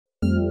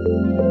This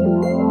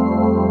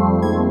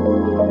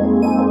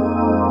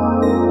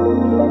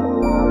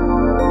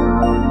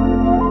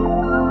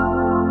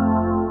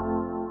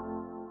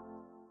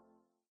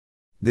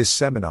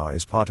seminar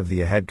is part of the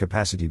AHEAD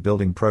capacity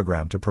building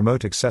program to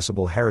promote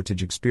accessible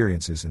heritage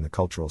experiences in the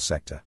cultural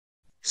sector.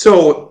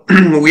 So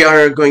we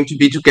are going to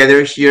be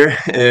together here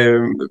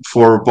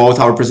for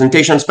both our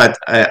presentations, but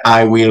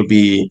I will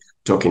be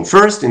talking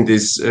first in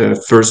this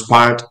first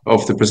part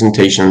of the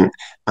presentation,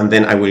 and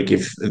then I will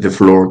give the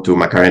floor to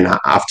Macarena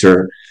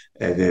after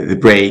the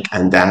break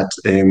and that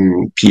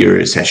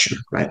peer session,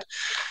 right?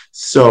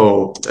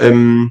 So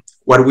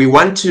what we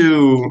want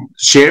to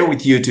share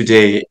with you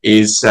today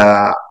is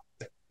a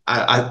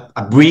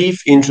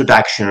brief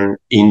introduction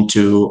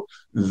into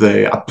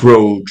the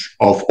approach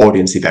of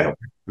audience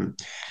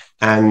development.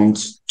 And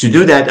to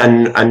do that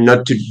and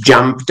not to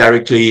jump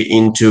directly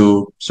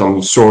into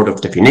some sort of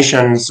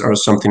definitions or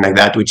something like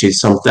that, which is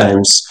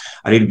sometimes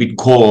a little bit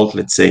cold,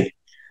 let's say,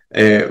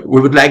 we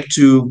would like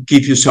to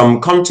give you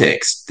some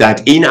context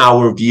that in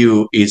our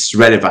view is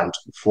relevant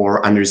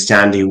for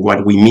understanding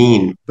what we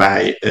mean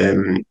by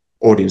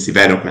audience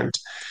development.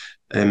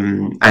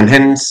 And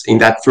hence, in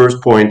that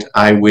first point,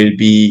 I will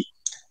be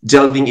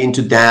delving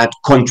into that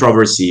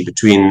controversy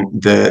between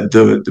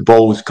the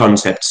both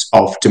concepts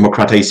of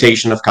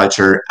democratization of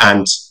culture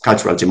and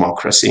cultural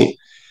democracy.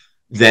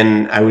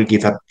 Then I will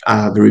give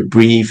a very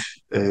brief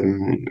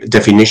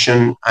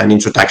definition and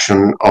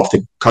introduction of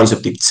the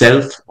concept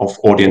itself of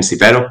audience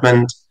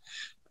development.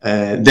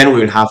 Then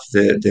we will have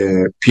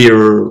the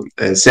peer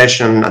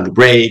session and the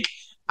break.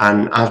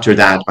 And after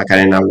that,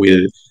 Macarena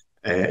will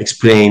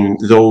explain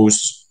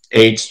those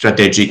 8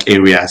 strategic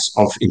areas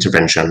of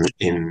intervention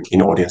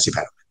in audience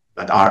development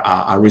that are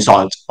a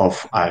result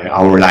of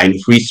our line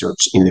of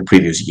research in the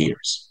previous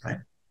years, right?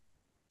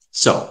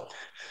 So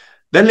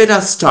then let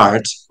us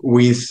start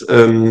with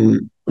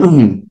an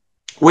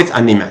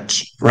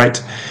image,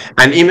 right?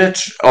 An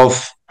image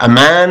of a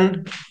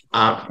man,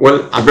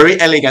 well, a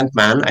very elegant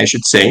man, I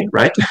should say,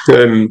 right?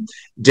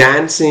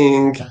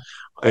 Dancing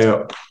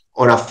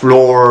on a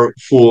floor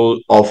full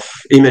of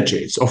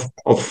images,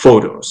 of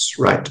photos,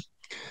 right?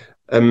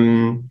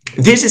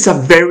 This is a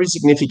very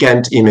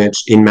significant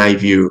image, in my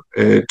view,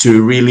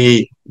 to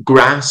really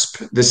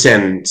grasp the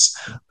sense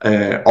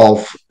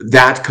of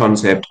that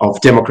concept of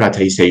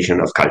democratization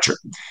of culture.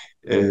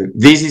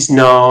 This is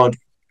not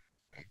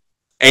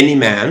any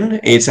man,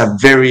 it's a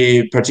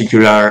very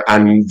particular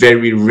and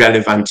very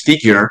relevant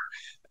figure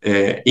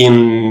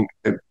in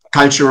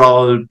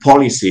cultural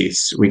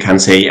policies, we can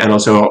say, and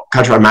also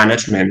cultural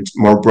management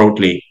more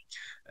broadly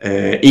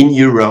in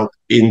Europe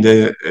in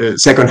the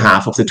second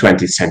half of the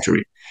 20th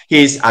century.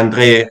 He is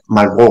André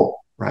Malraux,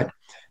 right?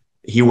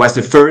 He was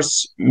the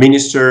first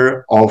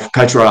Minister of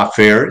Cultural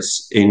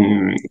Affairs.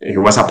 He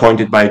was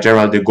appointed by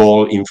General de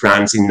Gaulle in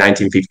France in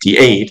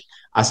 1958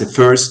 as the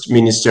first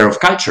Minister of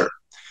Culture.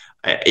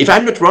 If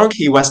I'm not wrong,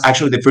 he was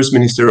actually the first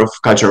Minister of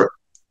Culture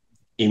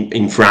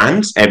in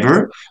France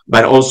ever,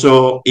 but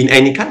also in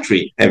any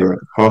country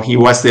ever. He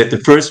was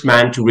the first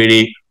man to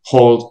really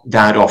hold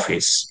that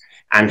office,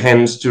 and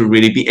hence to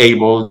really be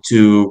able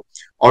to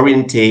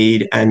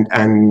orientate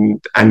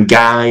and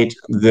guide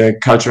the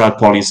cultural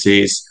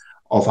policies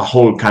of a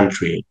whole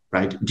country,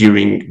 right,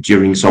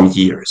 during some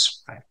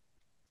years. Right?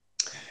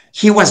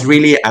 He was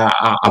really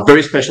a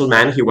very special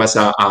man. He was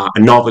a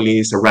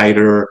novelist, a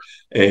writer.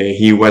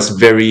 He was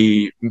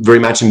very, very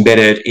much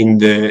embedded in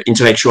the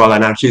intellectual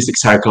and artistic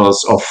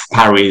circles of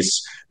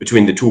Paris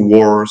between the 2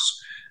 wars.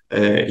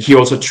 He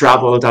also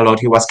traveled a lot.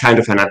 He was kind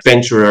of an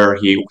adventurer.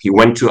 He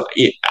went to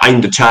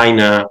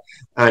Indochina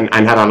and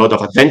had a lot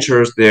of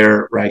adventures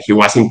there, right? He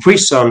was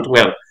imprisoned.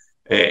 Well,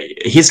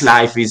 his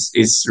life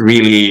is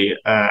really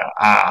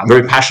a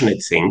very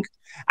passionate thing.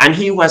 And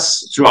he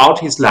was, throughout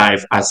his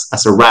life,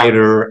 as a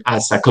writer,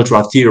 as a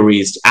cultural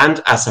theorist,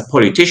 and as a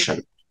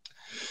politician,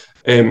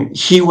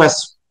 he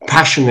was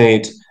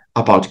passionate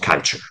about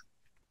culture.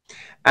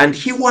 And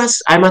he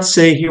was, I must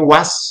say, he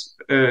was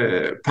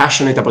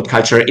passionate about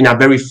culture in a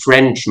very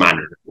French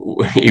manner,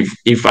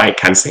 if I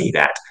can say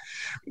that.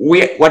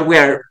 What we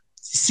are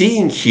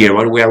seeing here,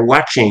 what we are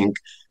watching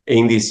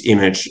in this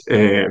image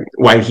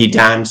while he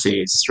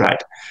dances,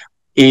 right,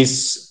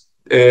 is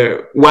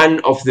one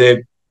of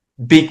the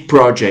big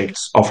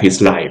projects of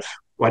his life,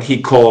 what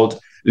he called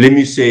le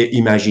musée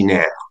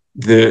imaginaire,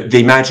 the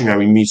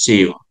imaginary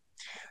museum.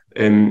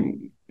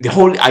 The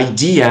whole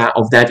idea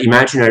of that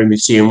imaginary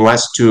museum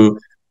was to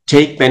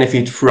take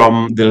benefit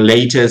from the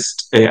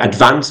latest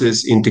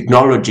advances in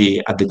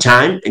technology at the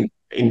time.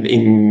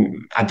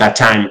 At that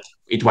time,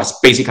 it was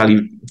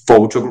basically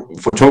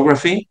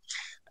photography,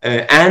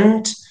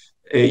 and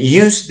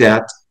use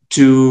that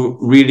to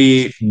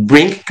really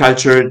bring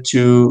culture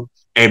to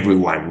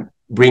everyone,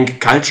 bring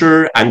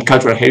culture and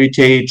cultural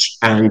heritage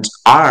and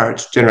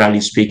art,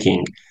 generally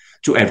speaking,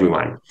 to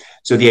everyone.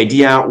 So the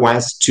idea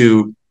was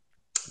to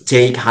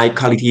take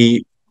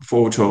high-quality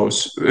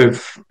photos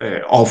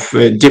of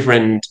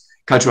different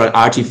cultural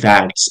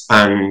artifacts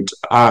and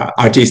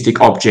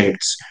artistic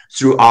objects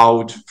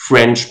throughout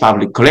French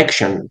public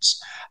collections,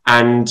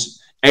 and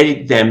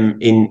edit them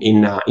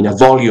in a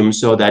volume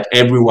so that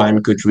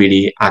everyone could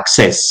really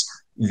access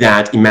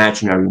that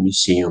imaginary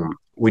museum,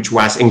 which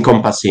was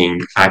encompassing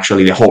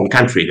actually the whole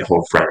country, the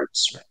whole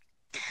France.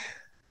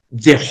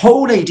 The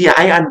whole idea,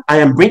 I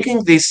am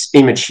bringing this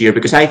image here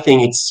because I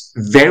think it's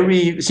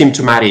very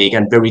symptomatic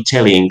and very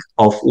telling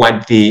of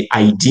what the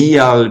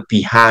ideal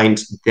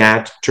behind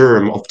that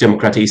term of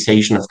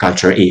democratization of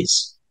culture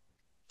is.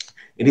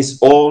 It is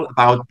all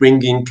about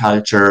bringing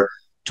culture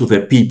to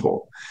the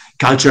people.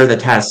 Culture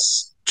that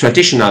has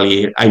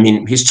traditionally, I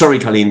mean,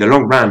 historically, in the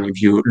long run,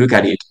 if you look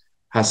at it,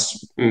 has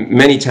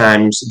many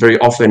times, very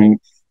often,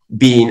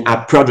 been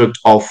a product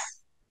of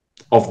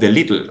the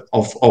little,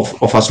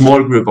 of a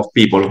small group of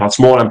people, of a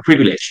small and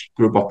privileged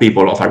group of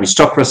people, of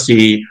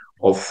aristocracy,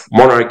 of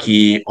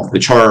monarchy, of the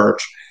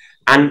church.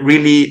 And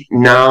really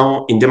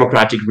now in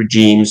democratic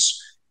regimes,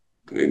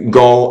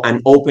 go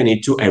and open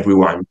it to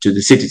everyone, to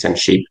the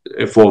citizenship,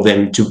 for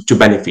them to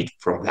benefit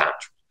from that.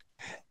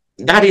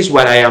 That is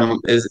what I am,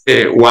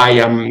 why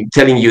I'm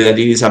telling you that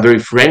it is a very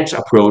French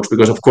approach,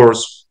 because of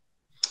course,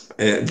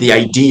 the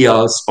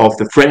ideals of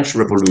the French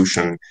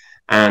Revolution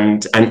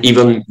and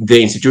even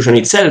the institution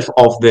itself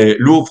of the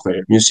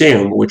Louvre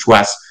Museum, which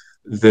was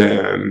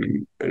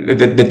the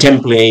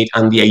template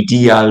and the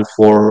ideal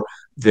for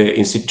the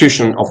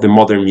institution of the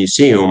modern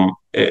museum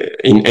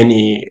in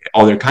any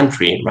other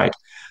country, right,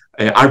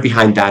 are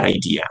behind that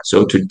idea.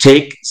 So to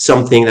take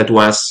something that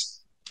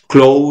was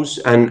close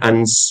and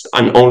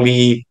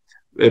only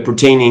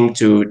pertaining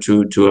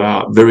to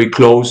a very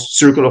close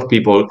circle of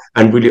people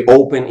and really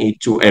open it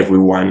to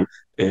everyone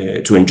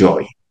to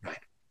enjoy. Right?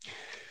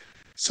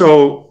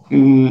 So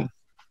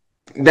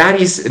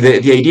that is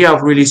the idea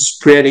of really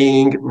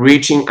spreading,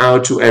 reaching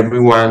out to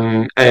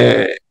everyone,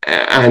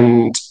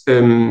 and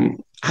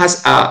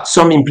has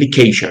some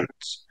implications.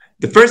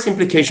 The first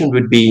implication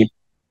would be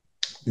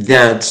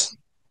that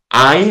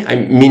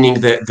I'm meaning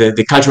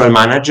the cultural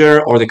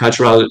manager or the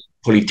cultural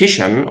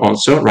politician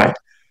also, right?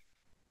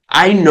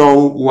 I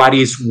know what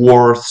is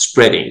worth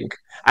spreading.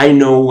 I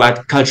know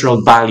what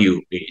cultural value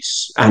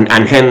is. And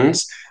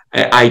hence,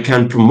 I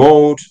can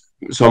promote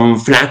some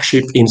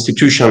flagship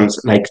institutions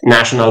like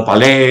national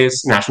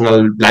ballets,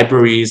 national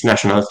libraries,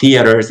 national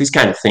theaters, these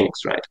kind of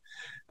things,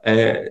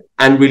 right?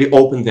 And really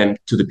open them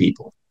to the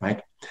people,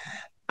 right?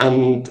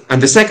 And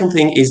the second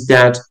thing is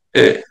that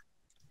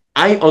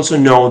I also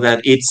know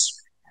that it's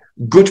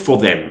good for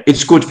them.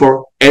 It's good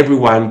for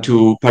everyone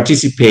to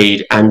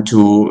participate and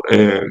to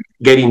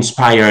get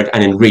inspired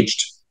and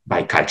enriched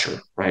by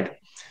culture, right?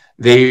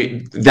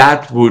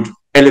 That would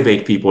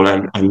elevate people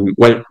and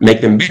well,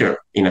 make them better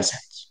in a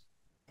sense,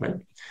 right?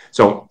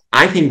 So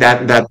I think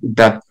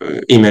that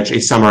image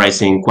is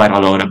summarizing quite a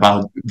lot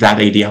about that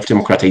idea of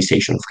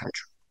democratization of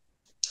culture.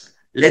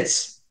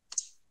 Let's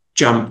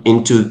jump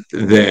into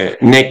the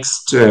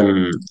next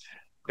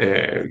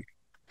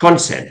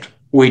concept,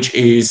 which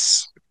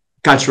is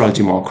cultural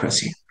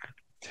democracy.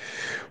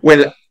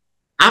 Well,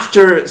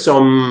 after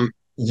some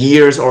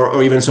years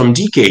or even some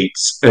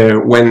decades,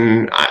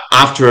 when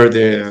after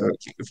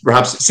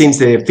perhaps since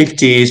the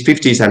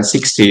 50s and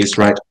 60s,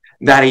 right,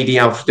 that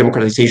idea of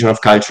democratization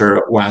of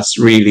culture was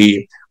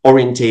really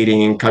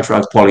orientating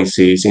cultural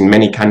policies in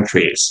many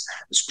countries,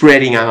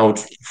 spreading out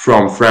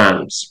from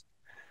France.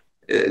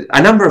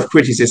 A number of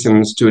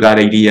criticisms to that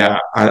idea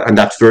and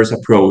that first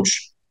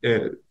approach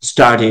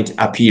started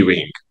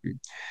appearing.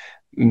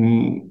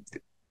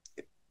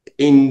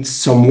 In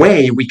some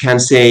way, we can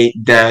say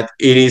that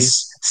it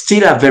is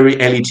still a very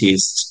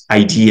elitist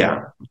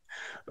idea.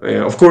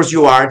 Of course,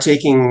 you are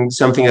taking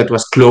something that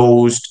was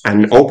closed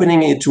and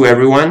opening it to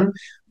everyone,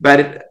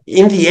 but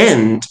in the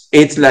end,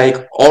 it's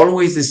like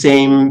always the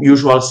same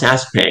usual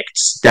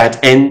suspects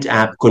that end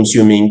up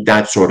consuming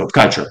that sort of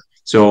culture.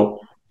 So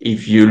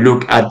if you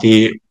look at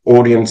the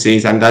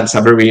audiences, and that's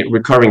a very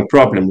recurring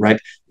problem, right?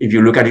 If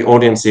you look at the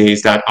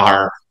audiences that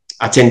are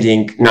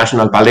attending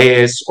national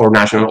ballets or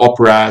national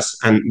operas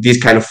and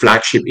these kind of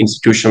flagship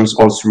institutions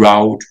all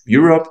throughout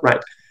Europe,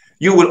 right?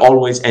 You will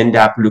always end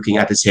up looking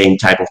at the same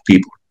type of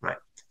people, right?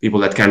 People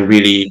that can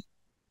really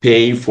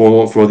pay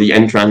for the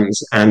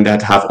entrance and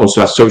that have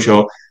also a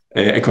social,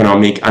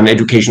 economic and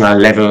educational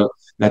level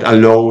that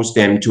allows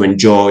them to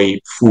enjoy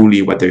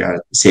fully what they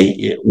are,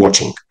 say,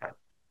 watching.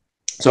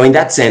 So in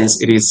that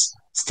sense, it is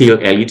still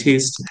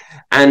elitist.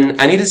 And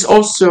it is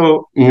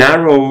also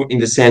narrow in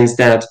the sense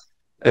that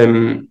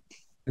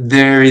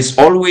there is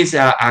always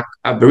a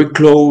very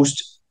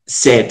closed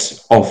set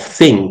of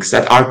things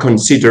that are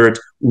considered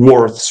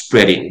worth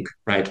spreading,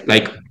 right?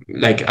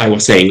 Like I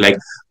was saying, like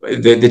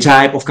the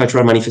type of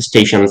cultural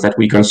manifestations that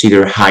we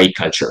consider high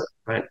culture,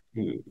 right?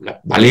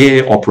 Like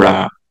ballet,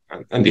 opera,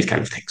 and these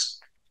kind of things.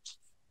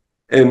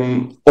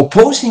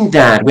 Opposing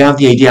that, we have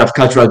the idea of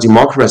cultural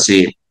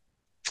democracy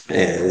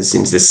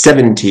since the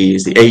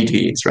 70s, the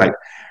 80s, right?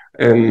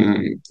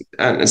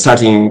 And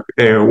starting,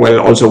 well,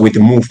 also with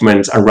the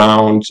movement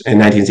around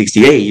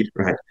 1968,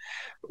 right?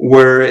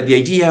 Where the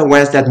idea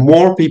was that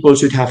more people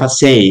should have a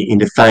say in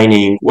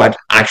defining what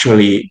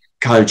actually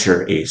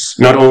culture is.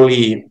 Not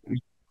only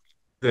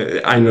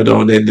I don't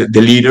know,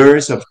 the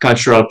leaders of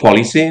cultural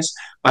policies,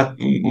 but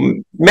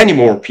many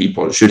more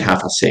people should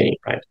have a say,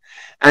 right?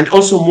 And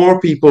also more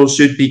people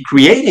should be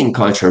creating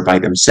culture by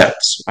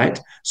themselves, right?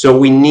 So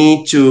we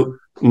need to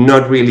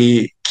not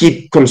really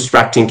keep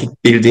constructing, keep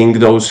building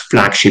those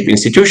flagship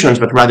institutions,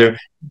 but rather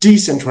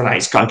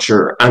decentralize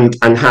culture and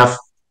have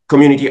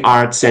community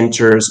art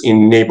centers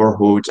in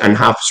neighborhoods and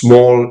have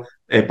small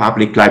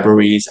public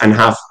libraries and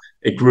have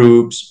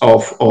groups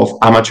of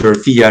amateur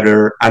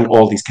theater and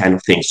all these kind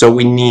of things. So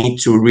we need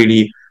to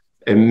really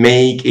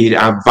make it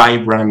a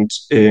vibrant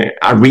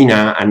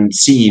arena and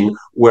scene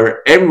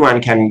where everyone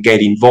can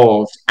get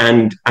involved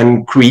and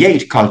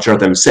create culture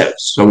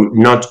themselves. So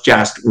not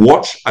just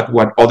watch at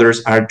what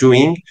others are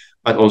doing,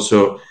 but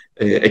also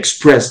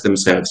express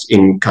themselves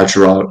in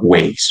cultural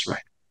ways,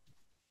 right?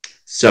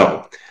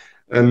 So,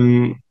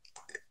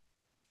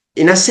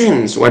 in a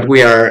sense, what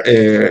we are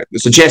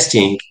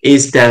suggesting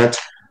is that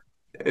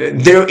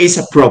there is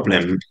a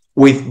problem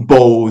with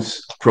both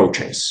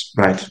approaches,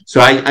 right?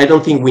 So I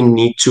don't think we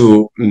need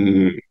to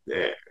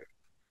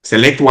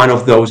select one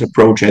of those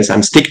approaches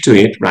and stick to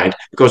it, right?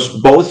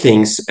 Because both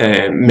things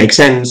make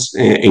sense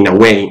in a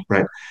way,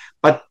 right?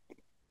 But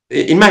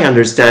in my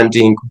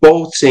understanding,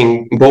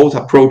 both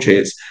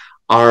approaches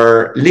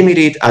are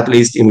limited, at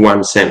least in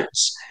one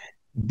sense.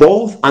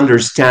 Both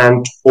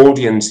understand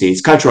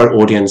audiences,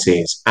 cultural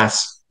audiences,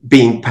 as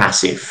being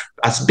passive,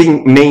 as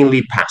being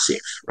mainly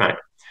passive, right?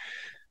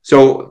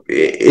 So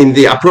in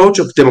the approach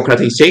of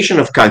democratization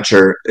of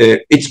culture,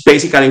 it's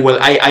basically, well,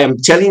 I am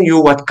telling you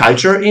what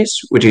culture is,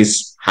 which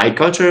is high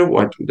culture,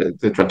 what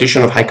the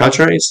tradition of high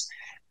culture is,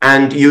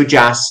 and you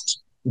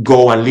just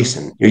go and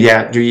listen.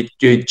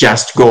 You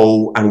just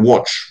go and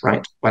watch,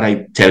 right, what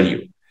I tell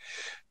you.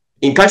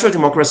 In cultural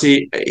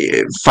democracy,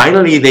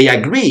 finally they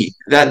agree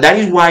that that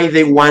is why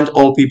they want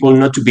all people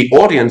not to be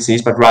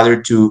audiences, but rather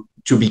to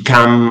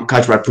become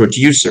cultural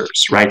producers,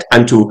 right?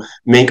 And to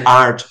make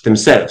art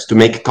themselves, to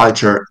make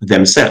culture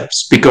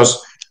themselves.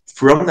 Because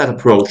from that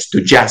approach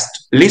to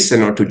just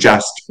listen or to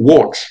just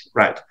watch,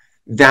 right,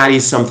 that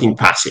is something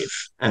passive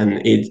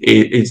and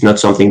it's not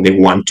something they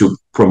want to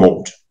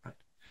promote.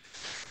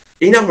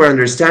 In our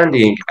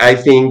understanding, I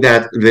think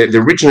that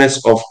the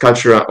richness of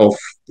culture, of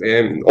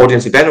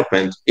audience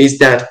development, is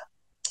that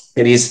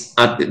it is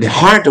at the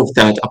heart of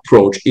that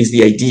approach is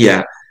the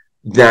idea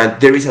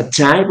that there is a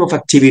type of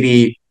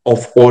activity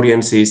of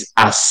audiences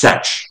as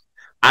such,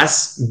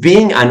 as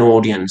being an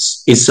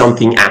audience is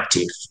something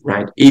active,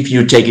 right? If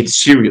you take it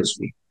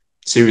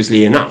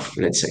seriously enough,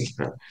 let's say.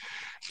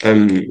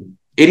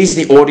 It is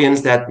the audience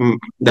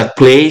that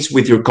plays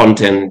with your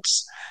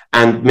contents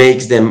and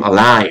makes them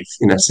alive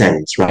in a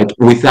sense, right?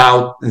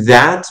 Without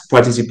that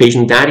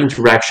participation, that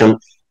interaction,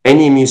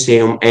 any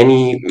museum,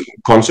 any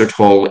concert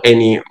hall,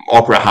 any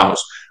opera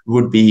house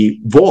would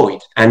be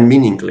void and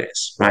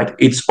meaningless, right?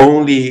 It's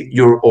only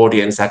your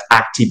audience that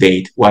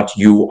activate what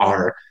you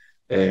are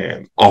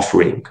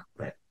offering,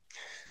 right?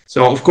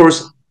 So, of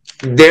course,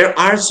 there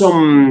are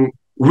some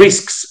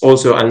risks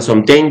also and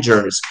some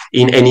dangers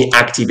in any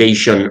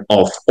activation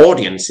of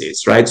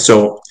audiences, right?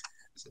 So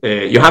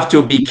you have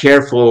to be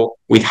careful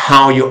with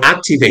how you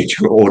activate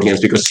your audience,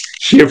 because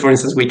here, for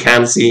instance, we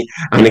can see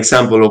an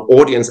example of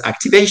audience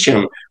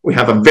activation. We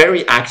have a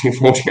very active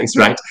audience,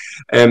 right?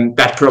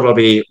 But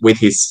probably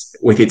with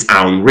its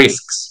own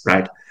risks,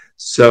 right?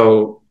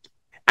 So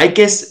I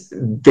guess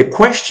the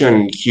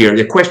question here,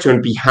 the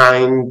question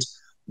behind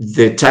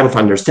the type of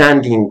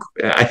understanding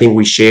I think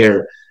we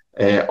share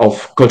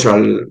of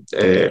cultural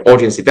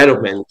audience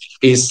development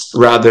is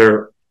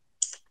rather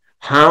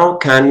how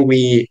can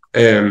we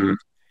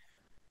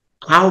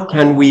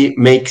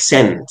make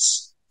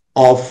sense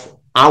of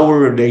our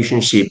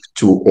relationship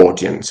to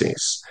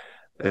audiences?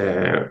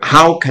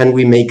 How can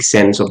we make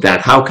sense of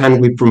that? How can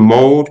we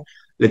promote,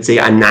 let's say,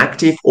 an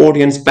active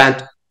audience,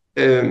 but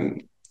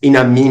in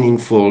a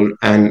meaningful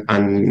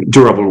and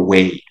durable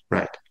way,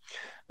 right?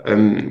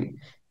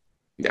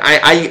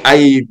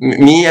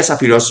 Me as a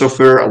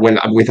philosopher, when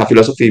with a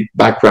philosophy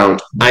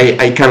background,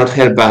 I cannot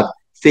help but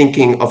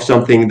thinking of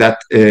something that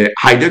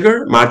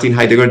Martin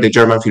Heidegger, the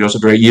German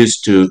philosopher,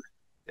 used to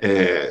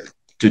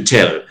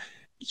tell.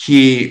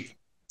 He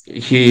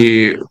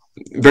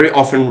very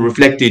often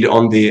reflected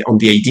on the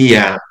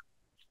idea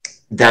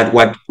that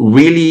what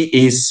really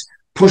is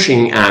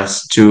pushing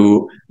us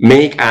to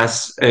make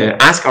us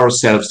ask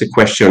ourselves the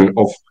question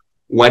of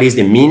what is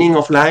the meaning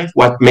of life,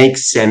 what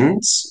makes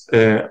sense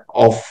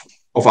of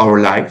our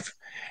life,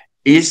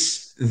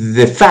 is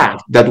the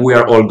fact that we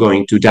are all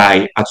going to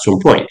die at some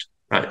point,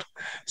 right?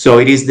 So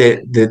it is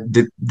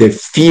the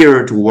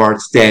fear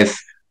towards death,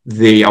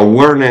 the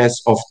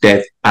awareness of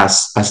death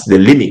as the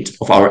limit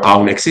of our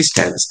own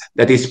existence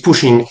that is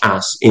pushing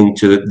us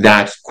into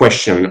that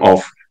question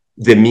of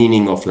the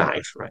meaning of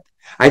life, right?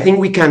 I think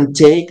we can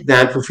take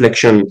that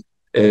reflection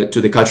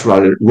to the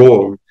cultural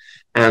realm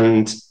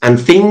and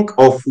think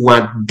of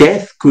what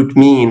death could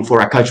mean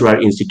for a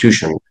cultural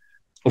institution.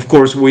 Of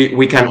course,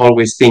 we can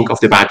always think of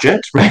the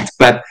budget, right?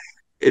 But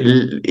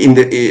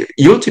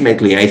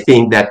ultimately, I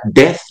think that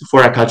death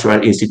for a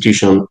cultural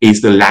institution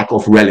is the lack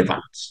of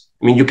relevance.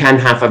 I mean, you can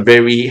have a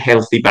very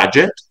healthy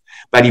budget,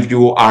 but if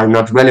you are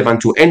not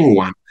relevant to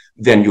anyone,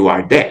 then you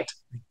are dead.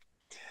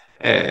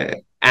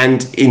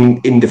 And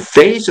in the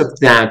face of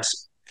that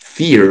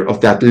fear, of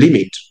that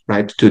limit,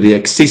 right, to the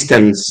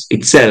existence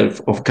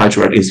itself of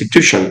cultural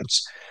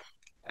institutions,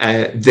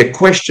 the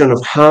question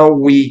of how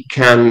we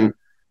can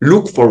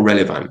look for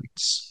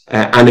relevance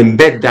and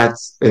embed that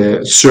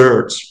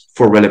search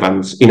for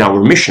relevance in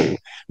our mission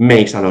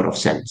makes a lot of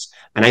sense.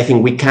 And I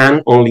think we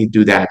can only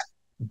do that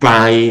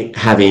by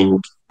having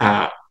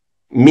a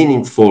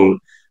meaningful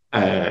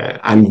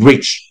and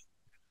rich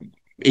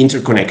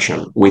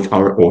interconnection with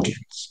our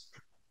audience.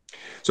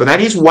 So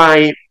that is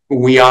why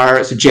we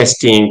are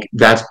suggesting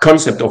that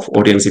concept of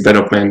audience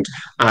development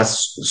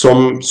as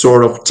some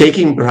sort of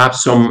taking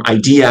perhaps some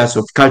ideas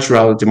of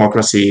cultural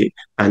democracy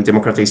and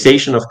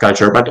democratization of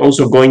culture, but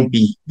also going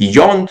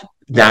beyond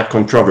that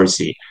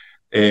controversy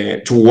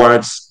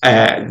towards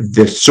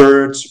the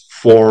search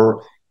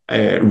for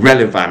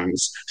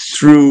relevance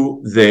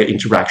through the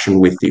interaction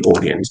with the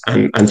audience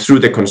and through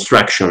the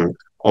construction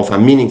of a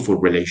meaningful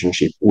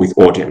relationship with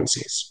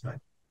audiences. Right?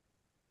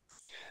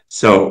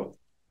 So,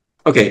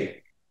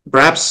 okay,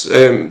 perhaps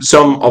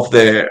some of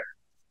the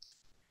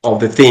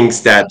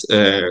things that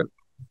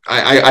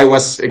I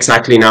was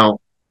exactly now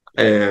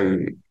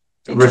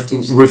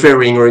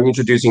referring or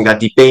introducing that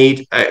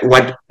debate,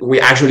 what we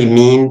actually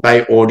mean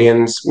by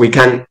audience. We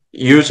can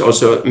use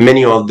also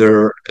many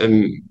other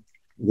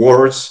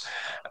words,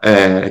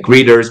 like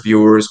readers,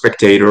 viewers,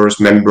 spectators,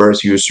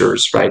 members,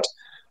 users, right?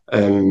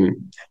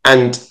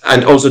 And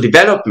also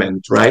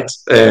development, right?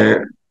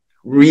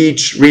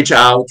 Reach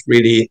out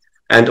really,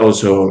 and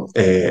also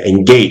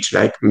engage,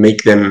 like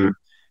make them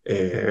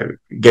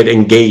get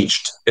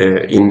engaged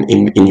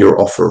in your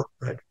offer,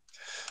 right?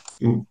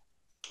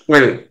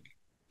 Well,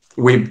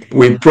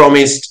 we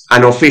promised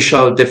an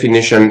official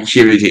definition.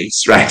 Here it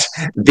is, right?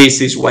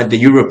 This is what the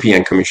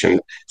European Commission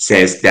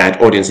says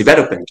that audience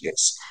development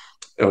is.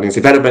 Audience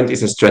development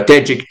is a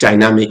strategic,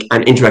 dynamic,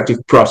 and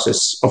interactive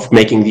process of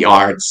making the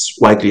arts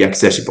widely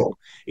accessible.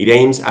 It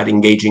aims at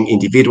engaging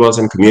individuals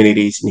and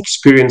communities in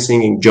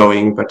experiencing,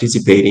 enjoying,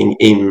 participating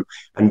in,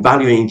 and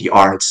valuing the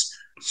arts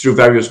through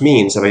various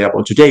means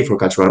available today for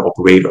cultural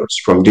operators,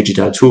 from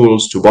digital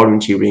tools to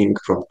volunteering,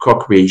 from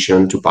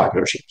co-creation to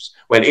partnerships.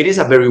 Well, it is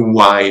a very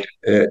wide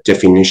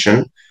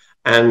definition,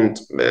 and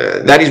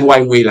that is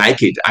why we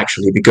like it,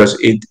 actually, because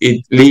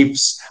it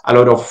leaves a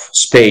lot of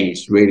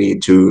space really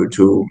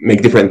to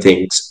make different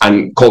things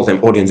and call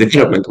them audience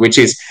development, which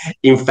is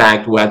in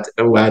fact what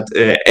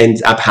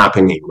ends up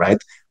happening,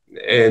 right?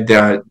 There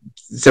are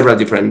several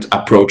different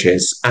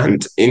approaches,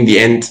 and in the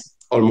end,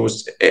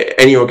 almost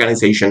any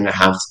organization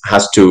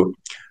has to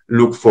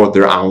look for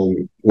their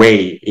own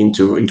way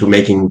into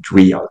making it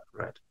real,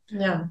 right?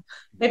 Yeah,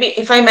 maybe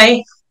if I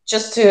may,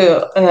 just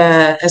to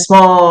a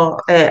small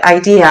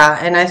idea,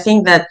 and I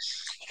think that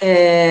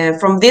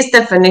from this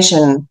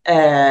definition,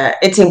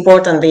 it's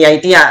important, the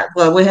idea.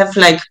 Well, we have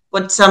like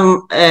put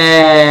some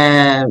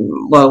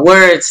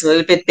words a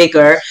little bit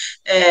bigger,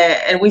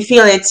 and we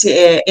feel it's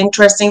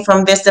interesting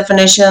from this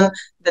definition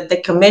that the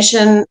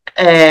Commission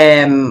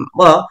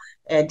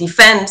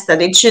defends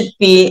that it should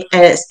be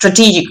a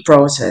strategic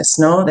process.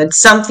 No, that's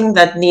something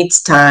that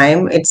needs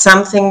time. It's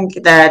something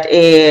that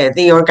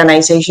the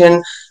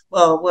organization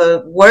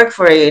will work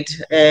for it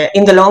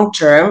in the long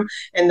term,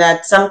 and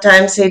that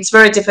sometimes it's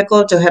very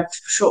difficult to have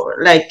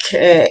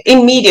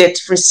immediate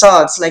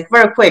results, like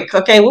very quick.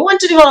 Okay, we want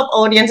to develop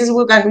audiences.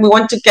 We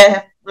want to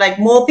get like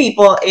more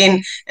people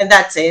in, and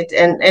that's it.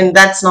 And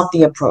that's not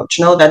the approach.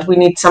 No, that we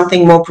need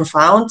something more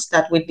profound.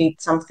 That we need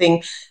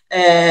something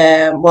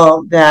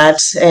that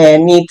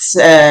needs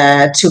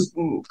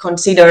to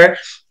consider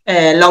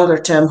longer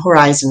term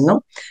horizon.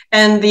 No.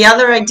 And the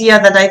other idea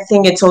that I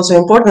think it's also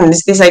important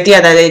is this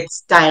idea that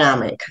it's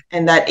dynamic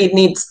and that it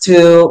needs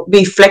to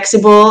be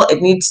flexible.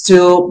 It needs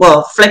to,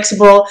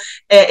 flexible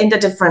in the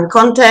different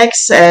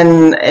contexts.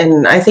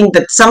 And I think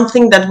that's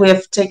something that we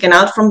have taken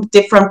out from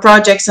different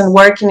projects and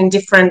working in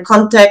different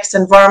contexts,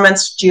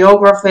 environments,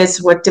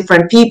 geographies with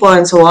different people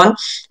and so on,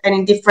 and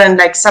in different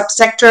like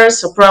subsectors.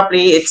 So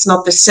probably it's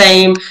not the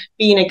same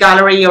being a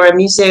gallery or a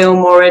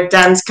museum or a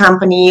dance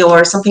company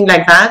or something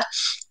like that.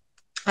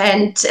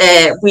 And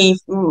we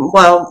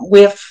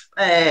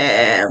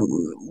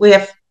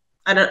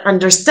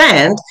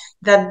understand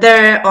that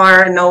there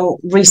are no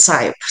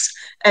recipes,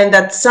 and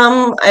that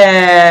some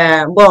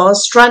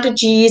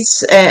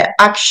strategies,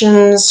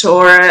 actions,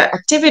 or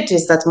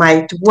activities that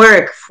might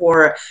work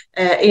for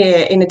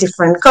in a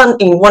different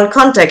in one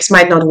context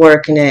might not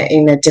work in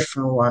a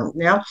different one.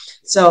 Yeah.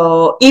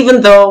 So even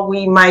though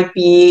we might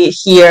be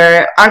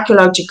here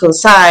archaeological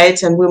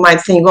sites and we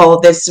might think, oh,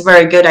 this is a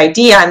very good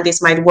idea and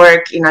this might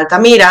work in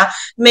Altamira,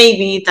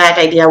 maybe that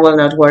idea will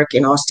not work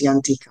in Ostia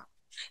Antica.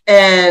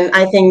 And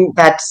I think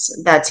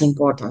that's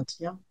important.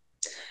 Yeah.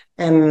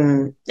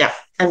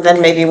 And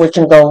then maybe we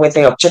can go with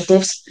the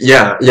objectives.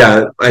 Yeah.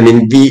 I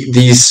mean,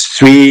 these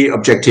three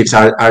objectives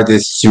are the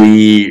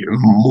three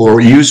more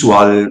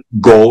usual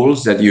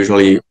goals that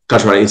usually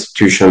cultural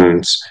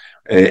institutions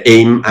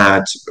aim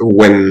at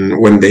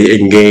when they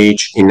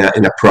engage in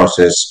a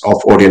process of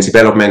audience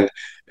development.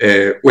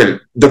 Well,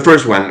 the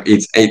first one,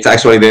 it's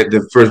actually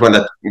the first one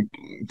that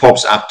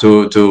pops up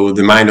to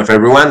the mind of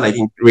everyone, like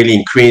really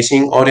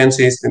increasing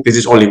audiences. And this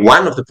is only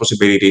one of the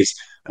possibilities.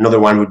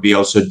 Another one would be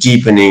also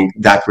deepening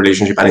that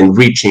relationship and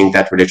enriching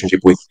that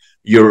relationship with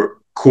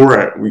your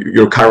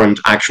current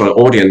actual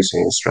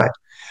audiences, right?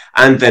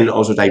 And then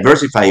also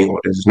diversifying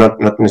audiences, not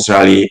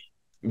necessarily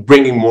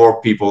bringing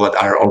more people that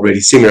are already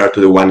similar to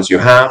the ones you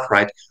have,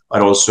 right?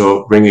 But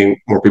also bringing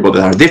more people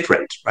that are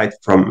different, right?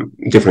 From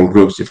different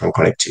groups, different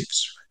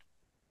collectives.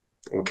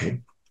 Okay.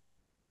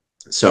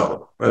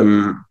 So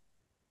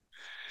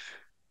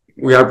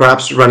we are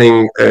perhaps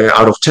running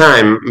out of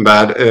time,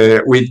 but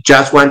we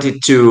just wanted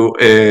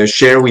to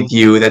share with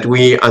you that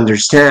we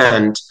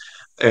understand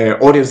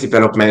audience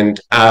development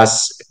as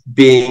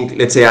being,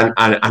 let's say, an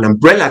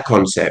umbrella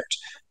concept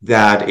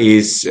that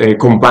is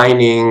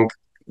combining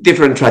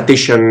different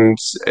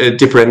traditions,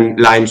 different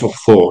lines of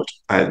thought.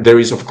 There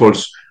is, of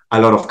course,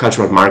 a lot of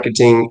cultural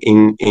marketing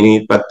in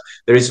it, but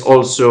there is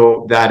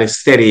also that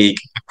aesthetic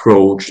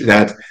approach,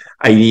 that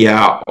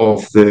idea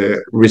of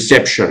the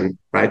reception,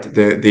 right?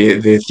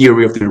 The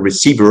theory of the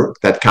receiver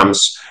that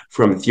comes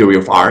from theory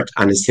of art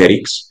and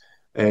aesthetics,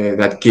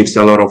 that gives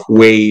a lot of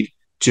weight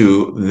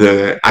to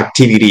the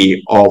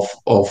activity of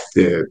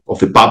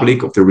the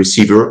public, of the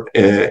receiver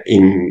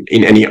in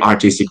any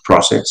artistic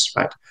process,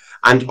 right?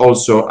 And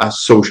also a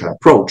social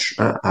approach,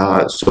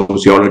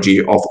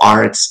 sociology of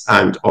arts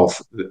and of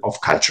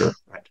culture,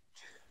 right?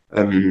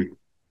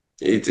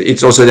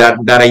 It's also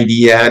that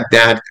idea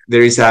that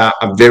there is a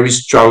very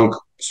strong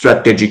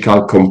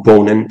strategical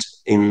component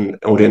in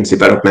audience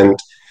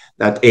development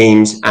that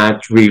aims at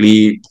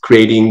really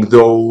creating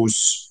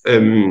those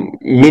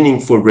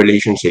meaningful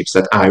relationships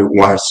that I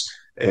was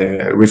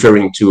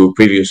referring to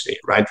previously,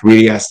 right?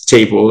 Really a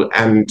stable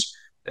and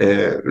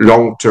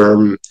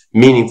long-term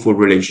meaningful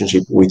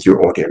relationship with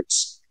your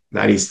audience.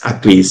 That is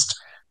at least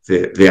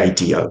the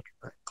ideal.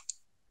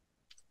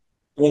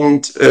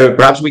 And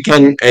perhaps we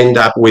can end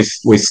up with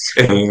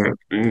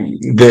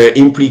the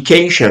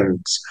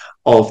implications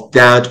of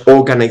that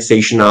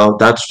organizational,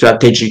 that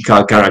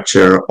strategical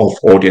character of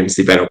audience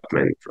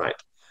development, right?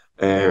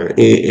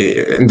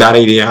 That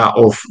idea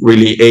of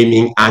really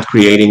aiming at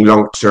creating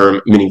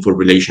long-term meaningful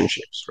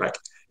relationships, right?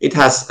 It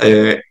has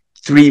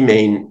three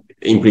main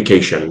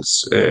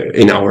implications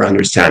in our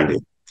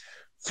understanding.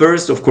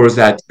 First, of course,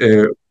 that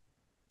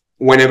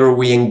whenever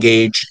we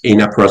engage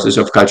in a process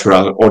of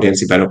cultural audience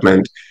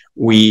development,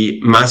 we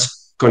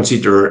must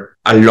consider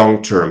a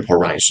long-term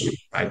horizon,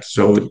 right?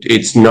 So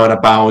it's not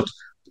about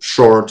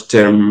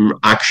short-term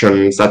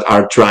actions that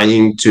are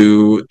trying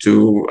to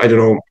I don't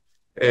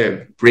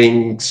know,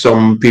 bring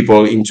some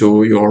people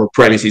into your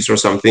premises or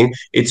something.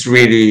 It's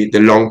really the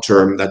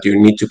long-term that you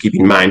need to keep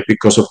in mind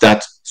because of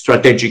that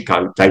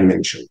strategical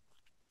dimension.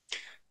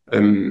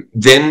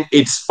 Then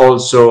it's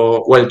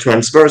also, well,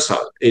 transversal.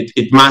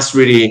 It must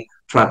really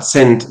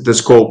transcend the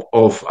scope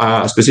of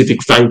a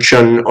specific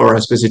function or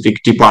a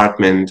specific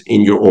department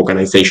in your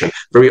organization.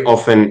 Very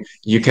often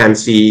you can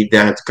see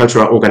that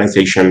cultural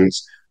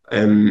organizations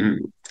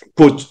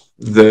put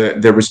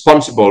the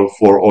responsible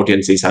for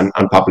audiences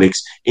and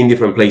publics in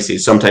different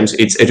places. Sometimes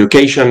it's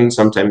education,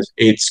 sometimes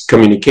it's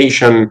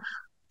communication,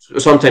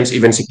 sometimes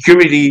even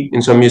security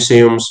in some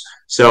museums.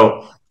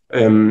 So,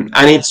 and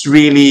it's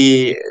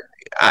really,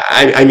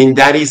 I mean,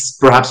 that is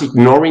perhaps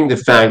ignoring the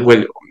fact,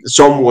 well,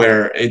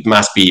 somewhere it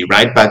must be,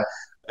 right? But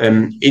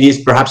it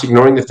is perhaps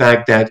ignoring the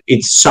fact that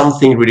it's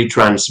something really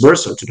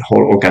transversal to the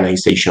whole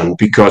organization,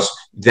 because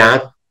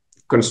that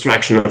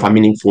construction of a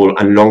meaningful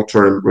and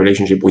long-term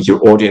relationship with your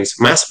audience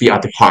must be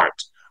at the heart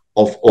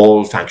of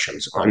all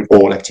functions and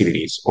all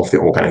activities of the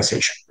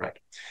organization, right?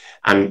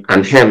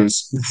 And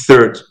hence, the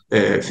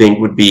third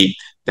thing would be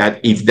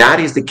that if that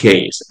is the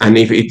case, and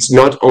if it's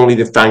not only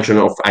the function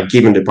of a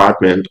given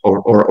department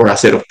or a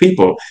set of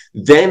people,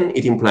 then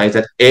it implies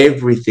that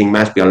everything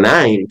must be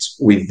aligned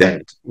with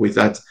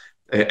that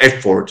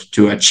effort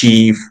to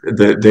achieve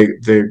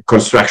the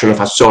construction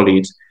of a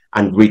solid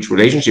and rich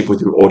relationship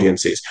with your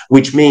audiences,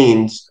 which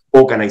means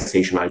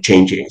organizational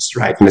changes,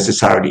 right,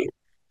 necessarily.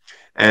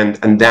 And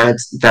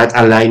that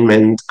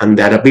alignment and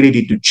that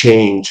ability to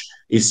change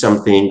is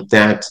something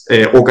that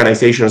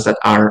organizations that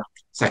are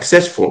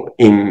successful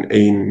in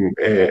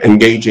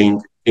engaging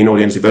in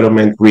audience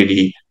development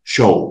really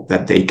show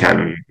that they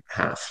can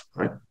have,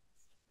 right?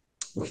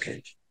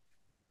 Okay.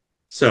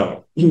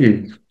 So,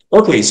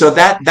 okay, so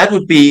that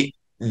would be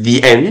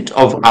the end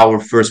of our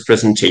first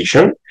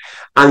presentation.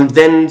 And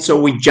then, so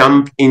we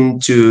jump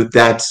into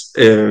that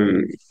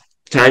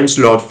time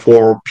slot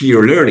for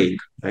peer learning,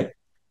 right?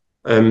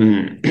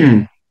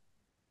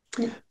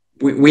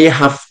 We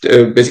have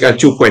basically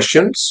two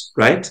questions,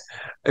 right?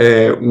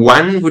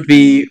 One would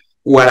be,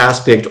 what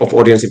aspect of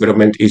audience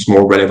development is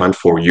more relevant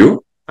for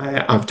you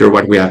after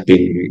what we have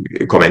been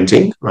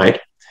commenting, right?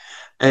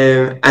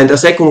 And the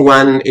second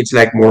one, it's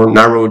like more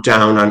narrowed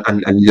down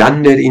and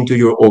landed into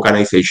your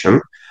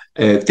organization.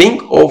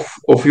 Think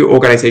of your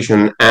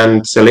organization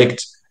and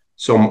select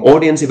some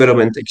audience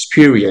development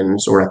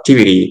experience or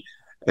activity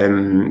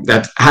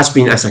that has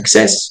been a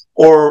success,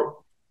 or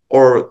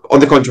on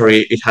the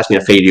contrary, it has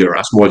been a failure,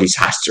 a small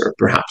disaster,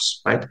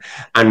 perhaps, right?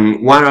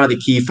 And what are the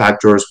key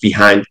factors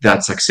behind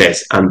that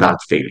success and that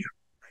failure?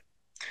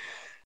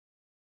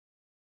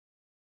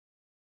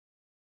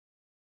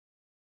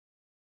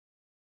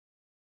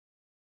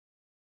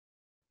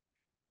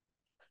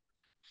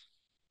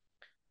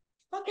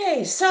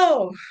 Okay,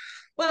 so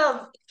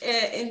well,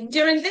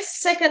 during this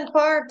second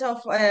part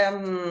of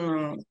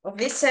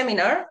this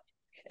seminar,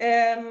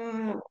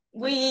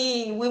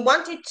 we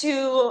wanted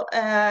to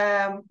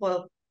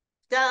well,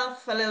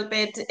 delve a little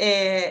bit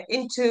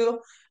into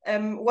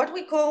what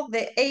we call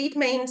the 8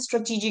 main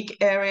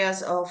strategic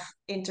areas of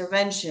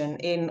intervention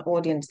in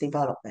audience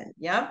development.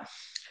 Yeah.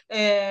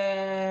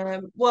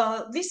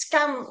 Well, this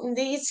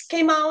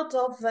came out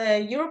of a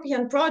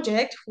European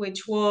project,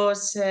 which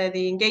was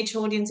the Engaged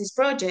Audiences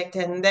project,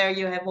 and there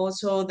you have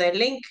also the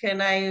link.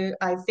 And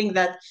I think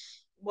that,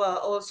 well,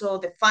 also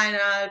the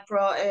final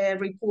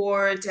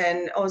report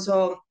and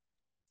also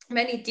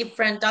many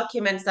different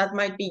documents that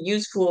might be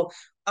useful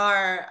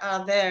are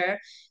there.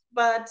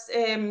 But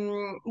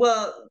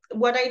well,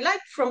 what I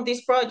liked from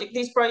this project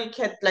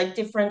had like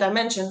different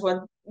dimensions.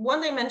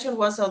 One dimension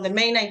was, so the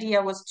main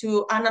idea was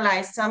to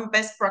analyze some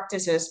best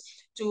practices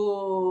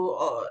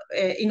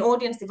in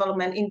audience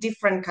development in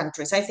different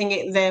countries. I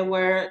think there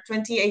were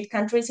 28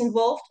 countries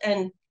involved,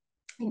 and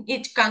in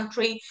each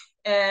country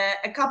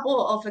a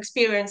couple of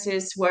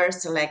experiences were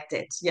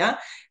selected. Yeah.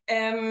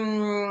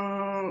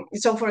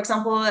 So for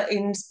example,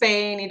 in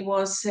Spain it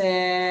was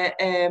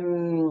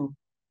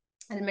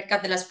El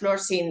Mercat de las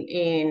Flors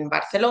in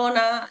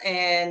Barcelona,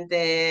 and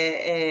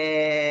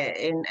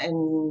in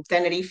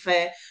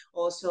Tenerife,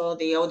 also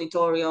the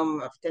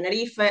Auditorium of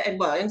Tenerife, and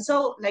well, and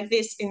so like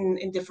this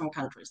in different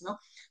countries, no?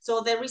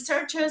 So the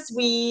researchers,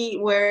 we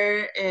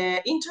were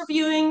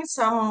interviewing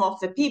some of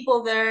the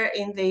people there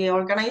in the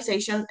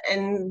organization,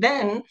 and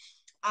then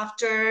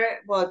after,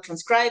 well,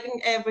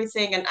 transcribing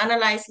everything and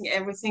analyzing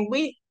everything,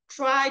 we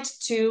tried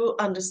to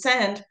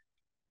understand,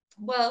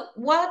 well,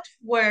 what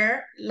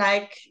were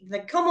like the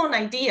common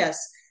ideas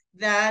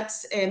that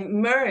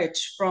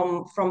emerged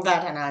from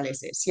that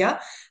analysis. Yeah.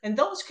 And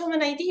those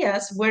common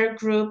ideas were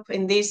grouped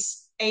in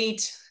these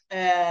 8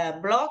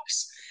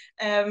 blocks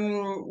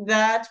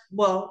that,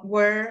 well,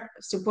 were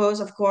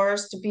supposed, of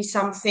course, to be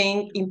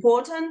something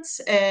important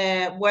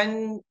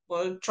when,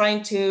 well,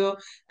 trying to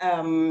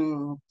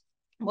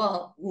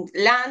well,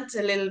 land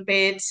a little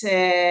bit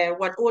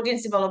what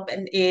audience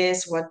development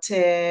is, what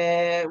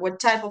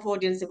type of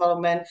audience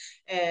development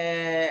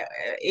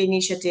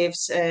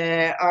initiatives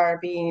are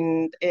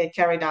being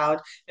carried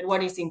out, and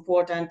what is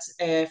important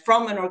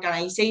from an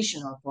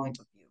organizational point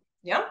of view.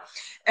 Yeah,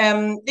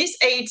 these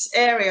 8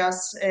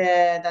 areas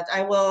that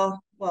I will,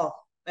 well,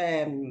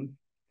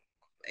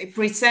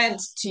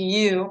 present to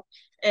you,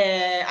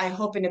 I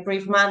hope in a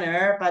brief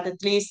manner, but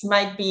at least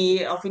might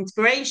be of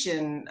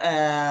inspiration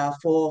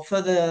for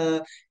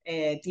further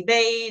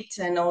debate,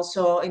 and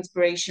also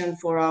inspiration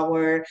for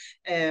our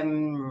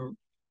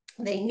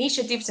the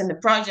initiatives and the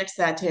projects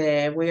that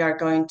we are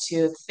going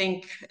to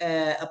think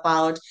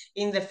about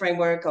in the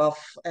framework of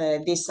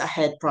this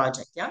AHEAD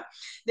project. Yeah,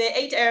 the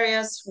 8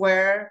 areas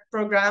were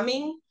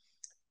programming,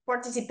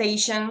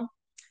 participation,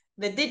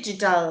 the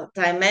digital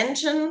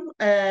dimension,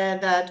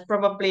 that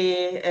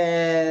probably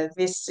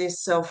this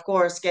is, of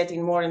course,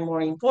 getting more and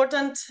more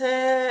important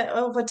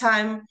over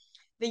time,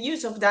 the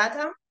use of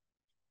data,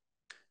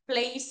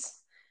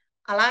 place,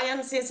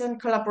 alliances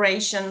and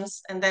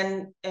collaborations, and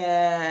then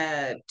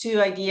 2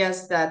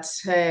 ideas that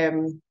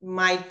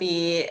might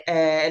be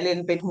a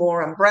little bit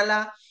more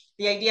umbrella: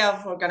 the idea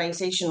of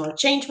organizational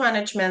change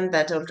management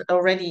that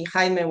already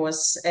Jaime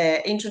was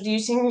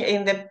introducing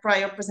in the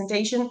prior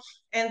presentation,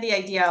 and the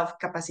idea of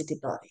capacity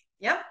building.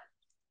 Yeah.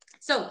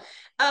 So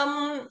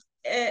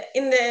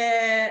in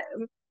the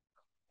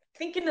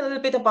thinking a little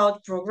bit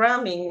about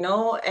programming,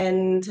 no,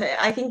 and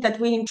I think that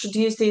we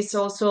introduced this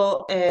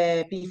also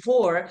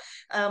before.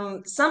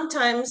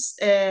 Sometimes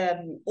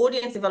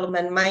audience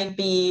development might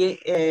be,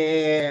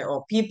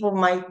 or people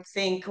might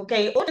think,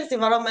 okay, audience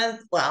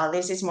development, well,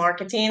 this is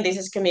marketing, this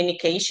is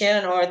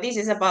communication, or this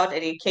is about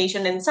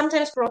education, and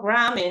sometimes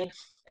programming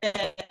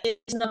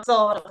is not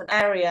thought of an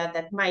area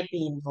that might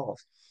be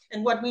involved.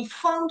 And what we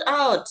found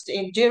out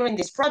during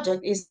this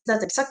project is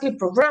that exactly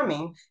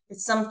programming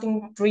is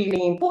something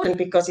really important,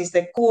 because it's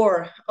the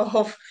core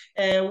of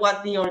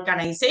what the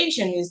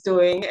organization is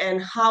doing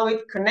and how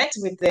it connects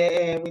with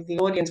the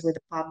audience, with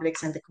the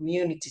publics and the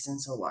communities and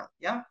so on.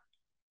 Yeah.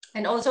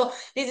 And also,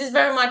 this is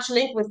very much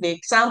linked with the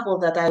example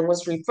that I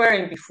was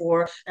referring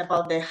before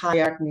about the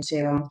High Art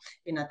Museum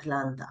in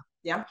Atlanta.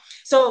 Yeah.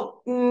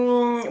 So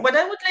what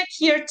I would like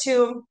here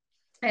to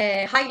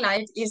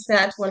highlight is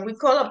that when we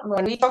talk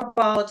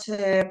about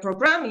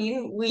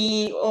programming,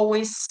 we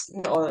always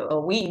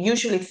or we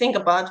usually think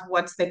about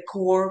what's the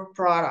core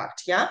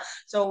product. Yeah.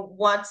 So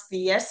what's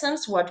the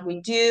essence? What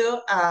we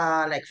do?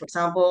 Like for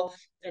example,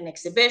 an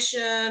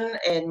exhibition.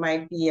 It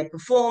might be a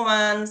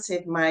performance.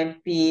 It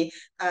might be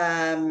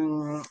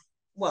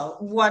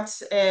what's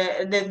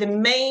the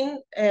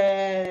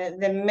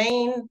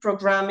main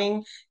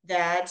programming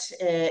that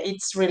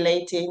it's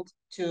related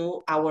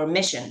to our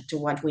mission, to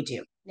what we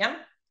do. Yeah.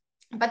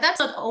 But that's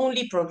not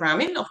only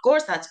programming. Of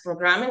course, that's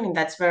programming, and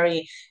that's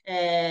very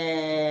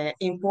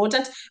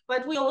important.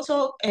 But we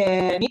also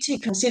need to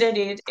consider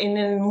it in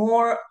a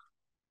more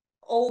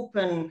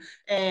open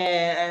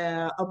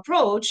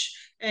approach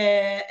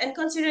and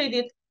consider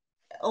it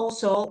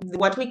also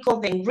what we call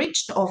the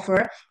enriched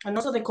offer and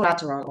also the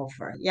collateral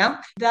offer. Yeah,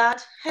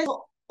 that has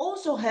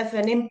also have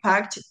an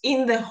impact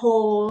in the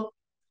whole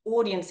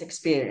audience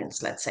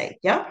experience, let's say.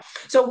 Yeah.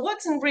 So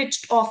what's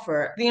enriched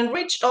offer? The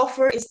enriched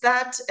offer is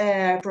that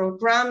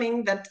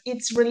programming that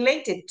it's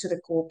related to the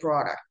core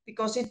product,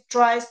 because it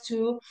tries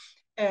to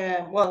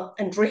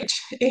enrich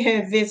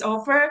this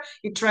offer.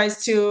 It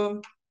tries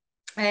to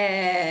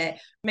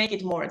make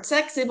it more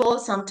accessible.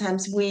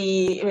 Sometimes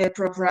we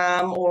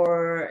program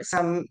or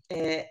some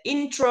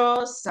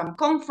intros, some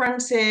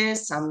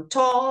conferences, some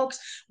talks.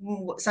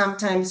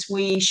 Sometimes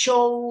we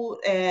show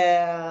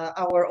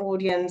our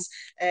audience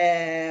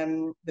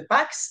the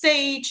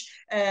backstage.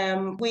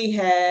 We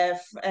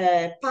have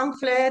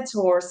pamphlets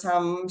or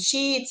some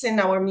sheets in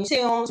our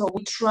museums, or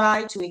we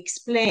try to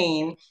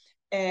explain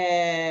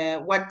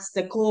what's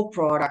the core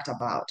product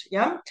about.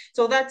 Yeah,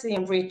 so that's the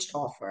enriched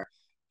offer.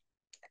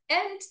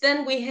 And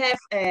then we have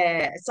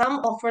some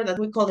offer that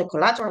we call the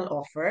collateral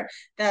offer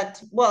that,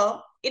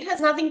 well, it has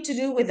nothing to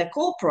do with the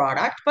core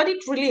product, but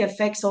it really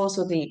affects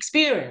also the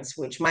experience,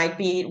 which might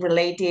be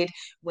related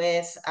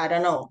with, I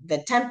don't know,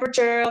 the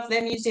temperature of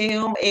the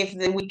museum, if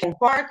we can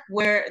park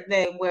where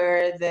the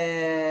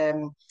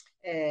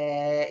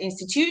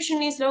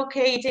institution is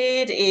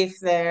located, if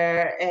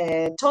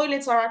the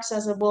toilets are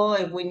accessible,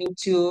 if we need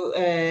to,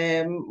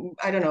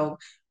 I don't know,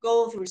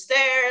 go through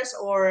stairs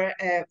or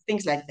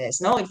things like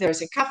this. No, if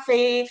there's a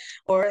cafe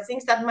or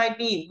things that might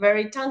be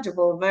very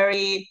tangible,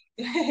 very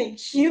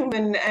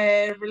human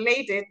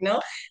related, no,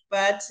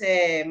 but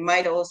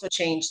might also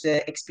change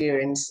the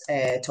experience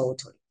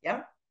totally.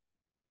 Yeah.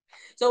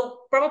 So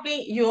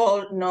probably you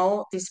all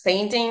know this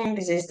painting.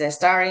 This is the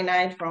Starry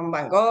Night from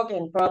Van Gogh,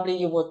 and probably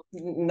you would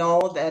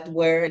know that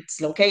where it's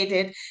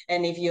located.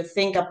 And if you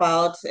think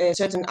about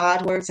certain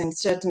artworks in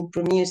certain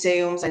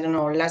museums, I don't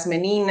know, Las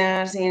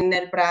Meninas in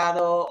El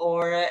Prado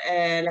or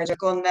La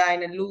Gioconda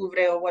in el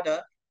Louvre or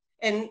whatever.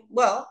 And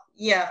well,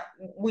 yeah,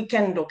 we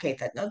can locate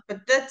that, no?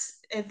 But that's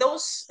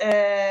those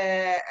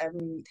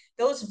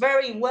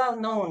very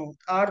well-known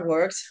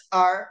artworks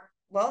are,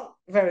 well,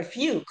 very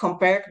few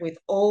compared with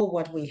all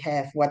what we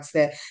have. What's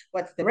the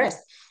rest?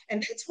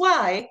 And that's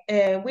why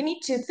we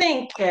need to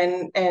think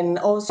and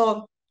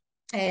also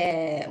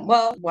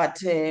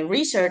what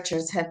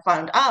researchers have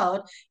found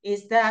out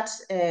is that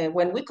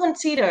when we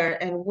consider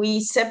and we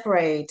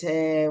separate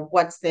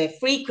what's the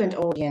frequent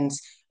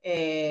audience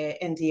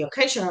and the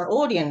occasional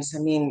audience. I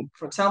mean,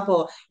 for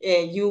example,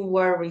 you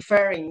were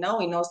referring now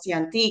in Ostia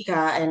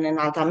Antica and in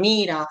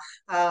Altamira,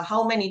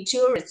 how many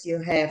tourists you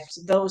have.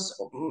 Those,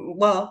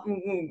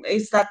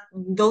 is that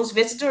those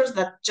visitors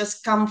that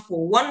just come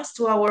for once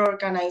to our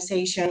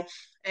organization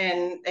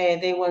and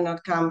they will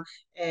not come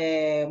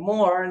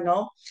more,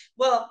 no?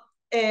 Well,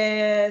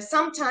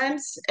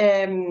 sometimes,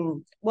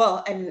 and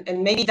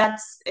maybe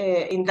that's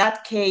in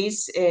that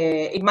case,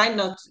 it might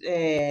not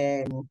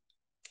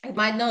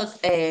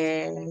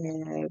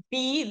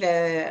be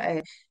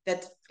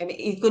that, I mean,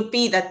 it could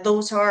be that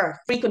those are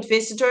frequent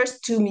visitors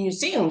to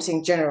museums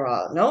in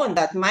general, no, and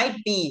that might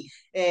be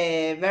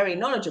very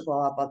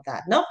knowledgeable about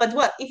that, no. But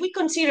what if we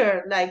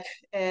consider like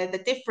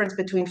the difference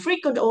between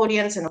frequent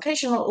audience and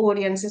occasional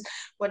audiences?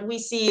 What we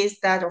see is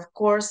that, of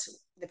course,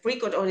 the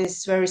frequent audience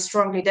is very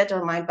strongly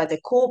determined by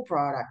the core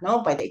product,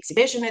 no, by the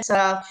exhibition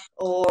itself,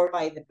 or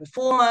by the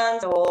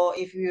performance, or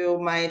if you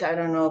might, I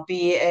don't know,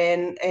 be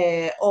an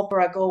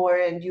opera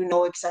goer and you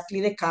know exactly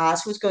the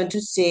cast who's going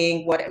to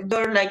sing, whatever.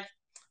 They're like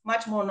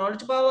much more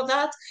knowledgeable about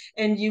that,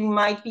 and you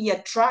might be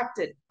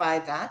attracted by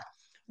that.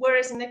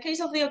 Whereas in the case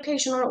of the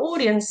occasional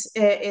audience,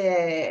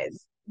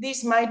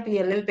 this might be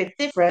a little bit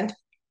different.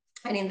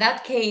 And in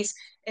that case,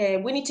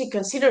 we need to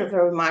consider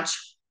very much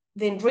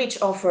the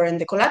enriched offer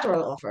and the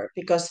collateral offer,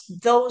 because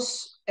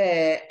those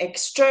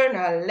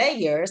external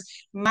layers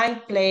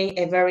might play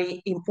a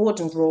very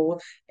important role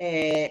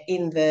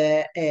in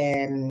the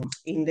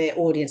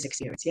audience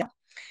experience. Yeah.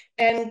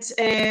 And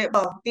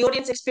the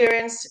audience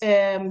experience,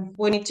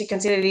 we need to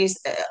consider this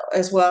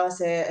as well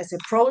as a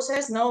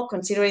process, no?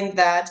 Considering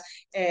that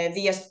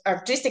the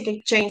artistic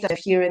exchange that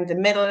here in the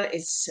middle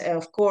is,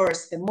 of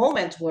course, the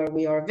moment where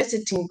we are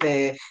visiting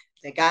the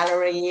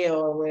gallery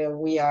or where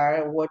we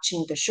are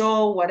watching the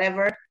show,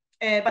 whatever.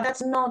 But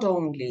that's not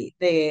only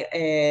the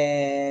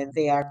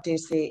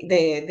artist,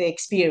 the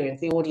experience,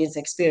 the audience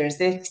experience.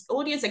 The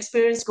audience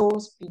experience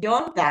goes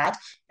beyond that,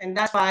 and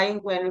that's why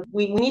when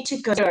we need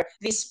to consider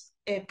this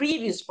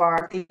previous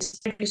part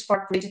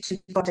related to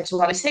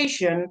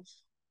contextualization,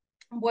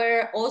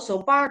 where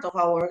also part of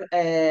our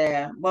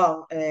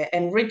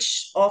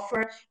enriched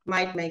offer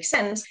might make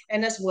sense,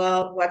 and as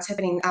well what's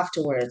happening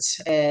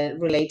afterwards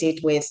related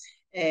with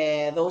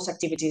those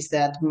activities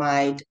that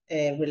might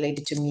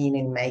related to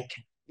meaning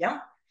making. Yeah.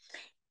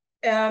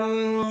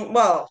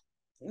 Well,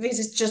 this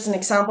is just an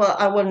example.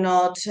 I will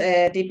not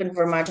deepen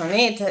very much on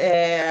it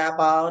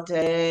about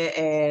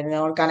an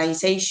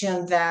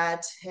organization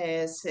that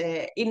has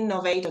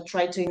innovated or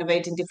tried to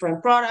innovate in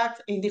different products,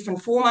 in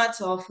different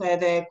formats of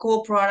the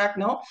core product.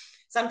 No,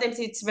 sometimes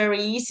it's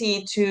very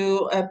easy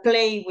to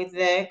play with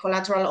the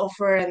collateral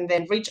offer and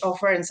then rich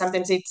offer, and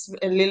sometimes it's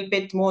a little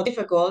bit more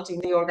difficult in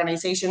the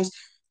organizations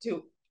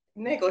to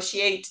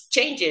negotiate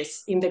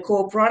changes in the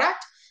core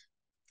product.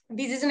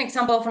 This is an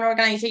example of an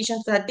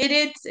organization that did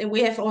it.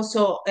 We have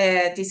also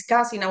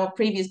discussed in our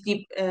previous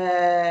deep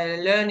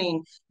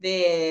learning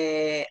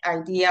the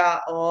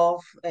idea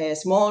of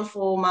small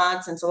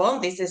formats and so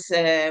on. This is,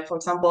 for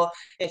example,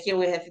 here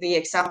we have the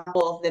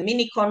example of the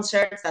mini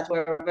concerts that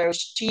were very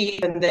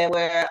cheap, and there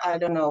were, I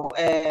don't know,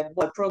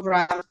 were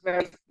programmed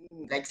very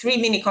like 3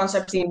 mini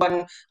concerts in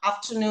one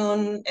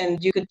afternoon,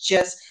 and you could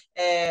just,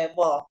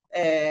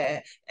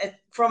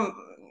 from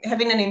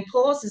having an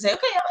impulse to say,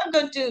 okay, I'm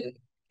going to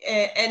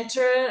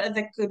enter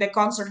the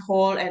concert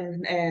hall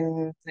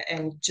and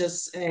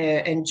just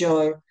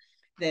enjoy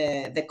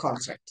the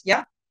concert.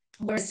 Yeah.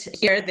 Whereas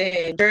here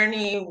the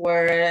journey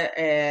were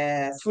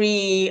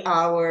 3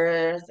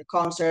 hours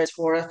concerts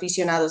for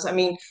aficionados. I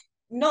mean,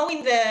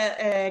 knowing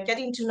the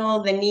getting to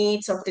know the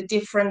needs of the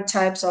different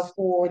types of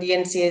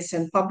audiences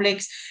and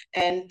publics,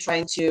 and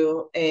trying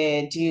to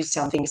do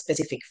something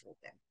specific for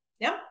them.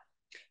 Yeah.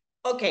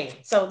 Okay,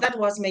 so that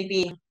was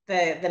maybe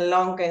the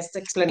longest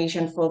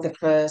explanation for the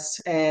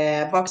first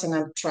box, and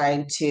I'm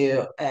trying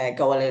to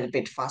go a little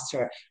bit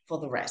faster for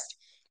the rest.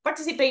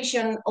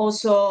 Participation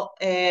also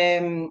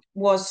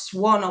was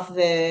one of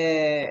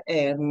the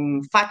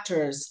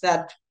factors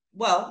that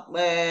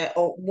that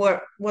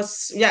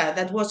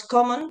was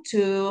common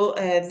to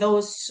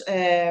those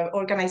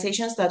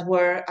organizations that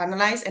were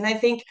analyzed, and I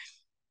think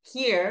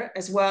here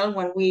as well,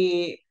 when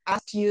we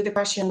asked you the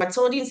question, what's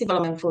audience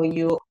development for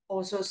you?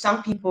 Also,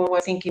 some people were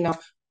thinking of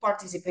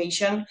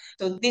participation.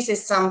 So this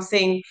is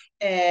something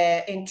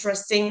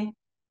interesting.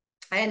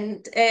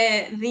 And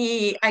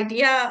the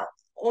idea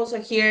also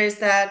here is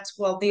that,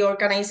 well, the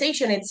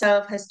organization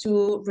itself has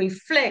to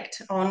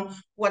reflect on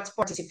what's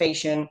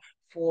participation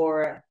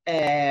for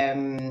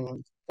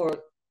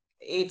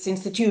its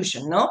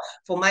institution, no?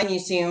 For my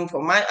museum,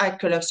 for my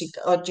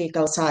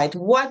archaeological site,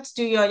 what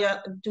do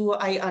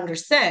I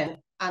understand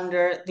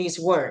under this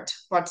word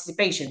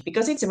participation?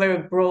 Because it's a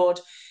very broad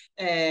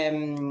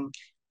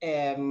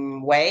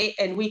way,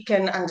 and we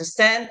can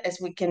understand, as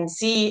we can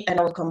see, and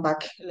I'll come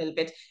back a little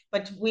bit,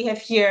 but we have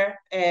here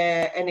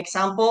an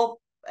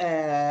example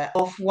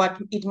of what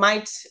it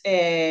might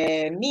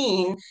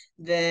mean,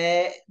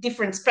 the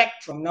different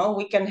spectrum. No,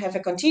 we can have a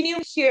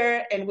continuum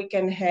here, and we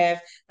can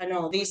have, I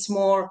know, these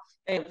more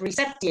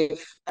receptive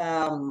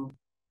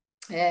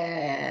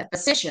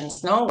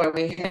positions, no, where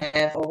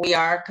we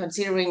are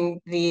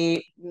considering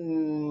the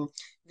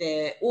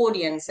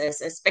audience as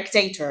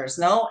spectators,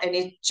 no, and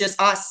it's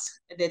just us,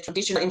 the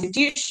traditional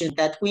institution,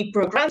 that we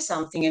program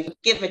something and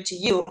give it to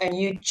you, and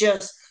you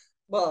just,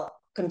 well,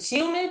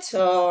 consume it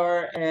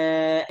or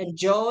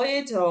enjoy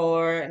it,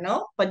 or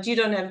no, but you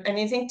don't have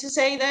anything to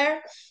say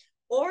there.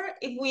 Or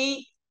if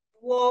we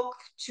walk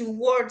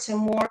towards a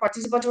more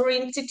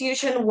participatory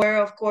institution,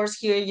 where, of course,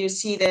 here you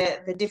see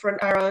the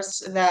different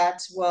arrows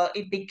that, well,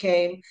 it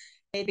become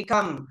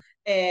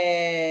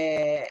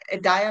a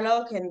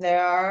dialogue, and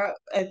there are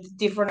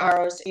different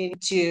arrows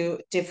into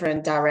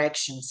different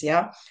directions.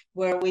 Yeah,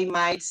 where we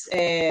might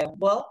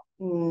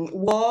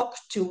walk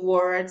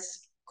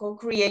towards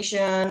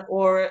co-creation,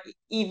 or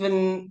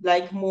even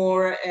like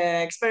more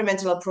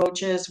experimental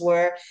approaches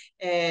where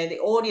the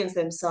audience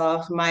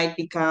themselves might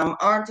become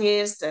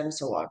artists and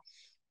so on.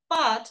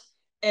 But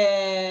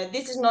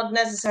this is not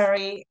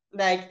necessary,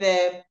 like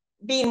the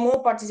being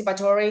more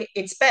participatory,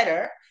 it's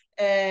better.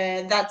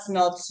 That's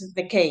not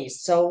the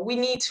case. So we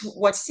need,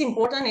 what's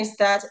important is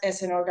that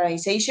as an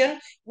organization,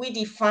 we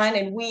define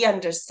and we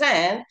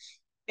understand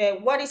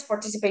what is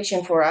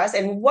participation for us,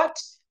 and what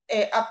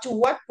up to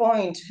what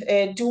point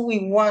do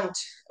we want,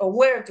 or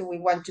where do we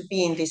want to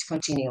be in this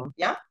continuum.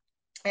 Yeah.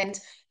 And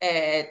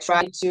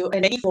try to,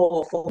 and maybe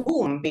for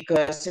whom,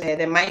 because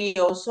there might be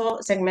also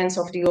segments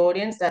of the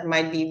audience that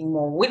might be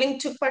more willing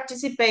to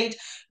participate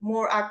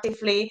more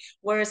actively,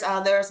 whereas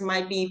others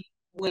might be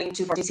willing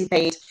to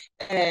participate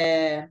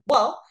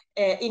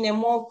in a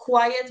more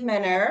quiet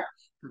manner,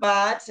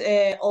 but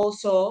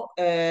also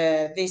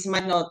this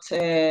might not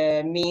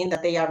mean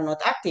that they are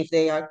not active.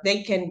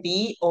 They can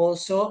be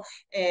also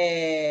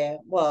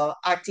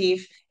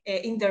active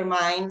in their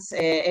minds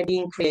and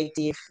being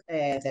creative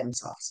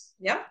themselves.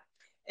 Yeah.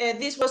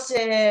 This was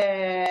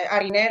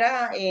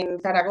Harinera in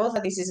Zaragoza.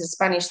 This is a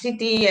Spanish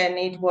city, and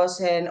it was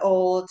an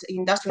old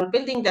industrial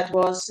building that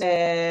was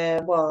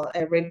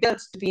rebuilt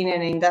to be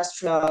an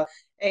industrial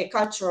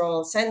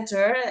cultural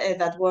center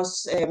that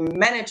was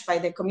managed by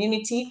the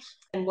community.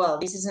 And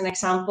this is an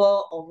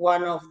example of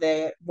one of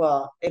the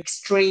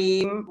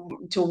extreme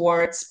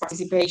towards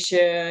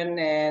participation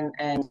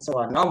and so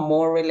on, no?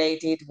 More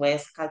related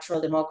with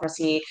cultural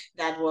democracy.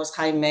 That was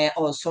Jaime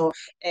also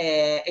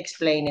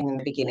explaining in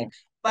the beginning.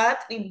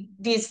 But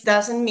this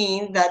doesn't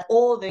mean that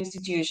all the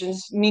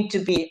institutions need to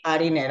be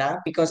harinera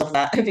because of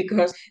that,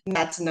 because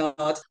that's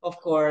not, of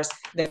course,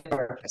 the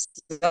purpose.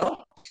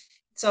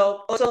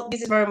 So also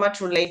this is very much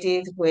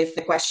related with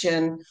the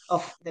question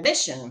of the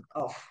mission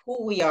of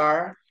who we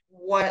are,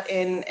 what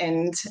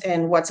and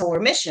what's our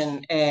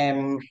mission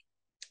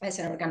as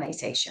an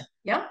organization.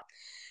 Yeah.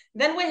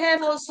 Then we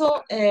have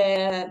also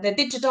the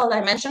digital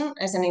dimension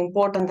as an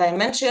important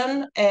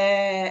dimension,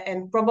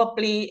 and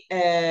probably,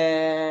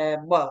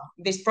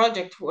 this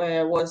project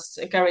was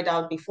carried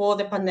out before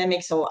the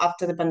pandemic. So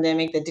after the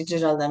pandemic, the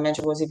digital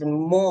dimension was even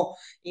more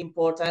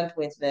important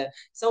with the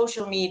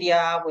social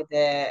media, with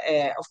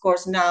the, of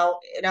course,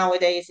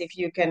 nowadays, if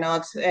you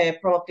cannot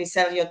probably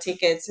sell your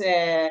tickets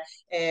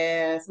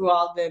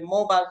throughout the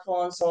mobile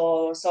phone,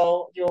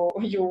 so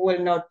you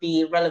will not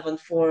be relevant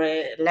for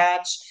a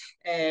large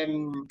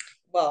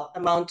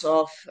amount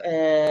of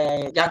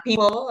young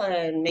people,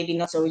 and maybe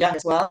not so young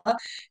as well.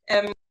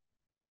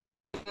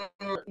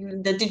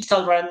 The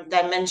digital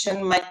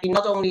dimension might be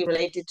not only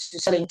related to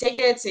selling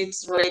tickets,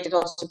 it's related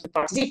also to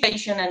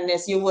participation. And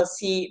as you will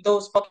see,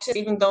 those boxes,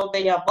 even though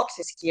they are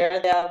boxes here,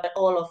 they are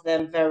all of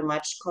them very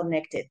much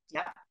connected.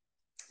 Yeah.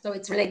 So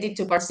it's related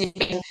to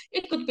participation.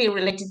 It could be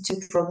related to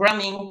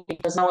programming,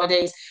 because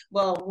nowadays,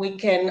 we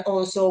can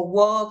also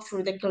walk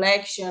through the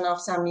collection of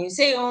some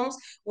museums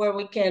where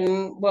we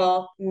can,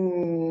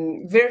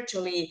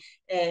 virtually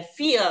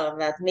feel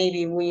that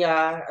maybe we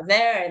are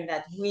there and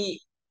that we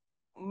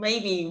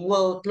maybe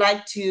would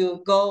like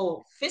to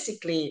go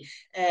physically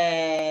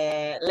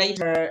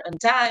later in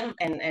time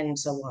and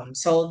so on.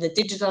 So the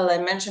digital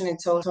dimension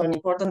is also an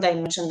important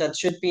dimension that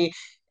should be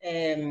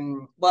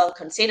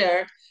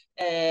considered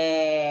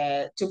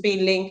to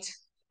be linked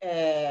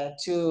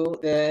to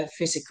the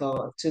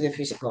physical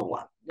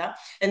one. Yeah?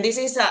 And this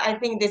is, I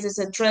think, this is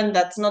a trend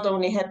that's not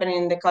only happening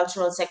in the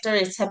cultural sector;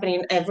 it's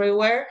happening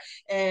everywhere,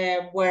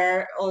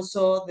 where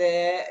also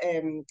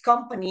the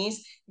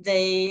companies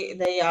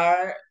they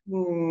are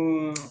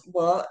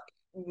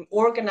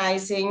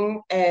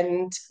organizing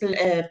and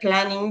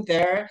planning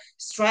their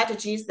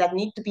strategies that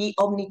need to be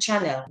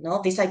omni-channel. No,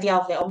 this idea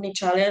of the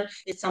omni-channel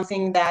is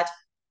something that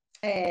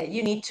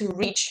you need to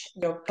reach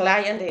your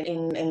client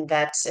in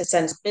that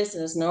sense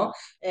business, no,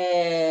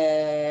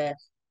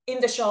 in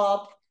the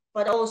shop,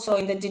 but also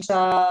in the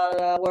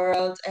digital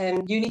world,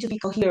 and you need to be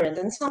coherent.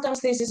 And sometimes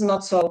this is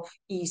not so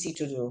easy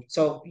to do.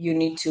 So you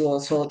need to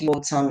also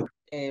devote some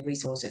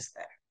resources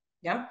there.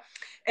 Yeah.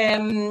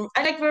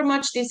 I like very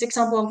much this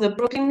example of the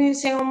Brooklyn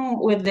Museum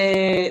with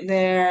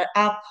their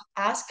app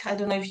Ask. I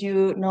don't know if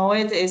you know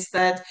it. Is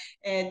that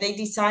they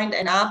designed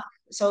an app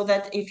so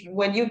that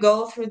when you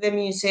go through the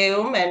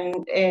museum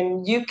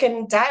and you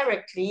can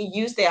directly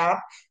use the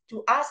app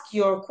to ask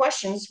your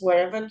questions,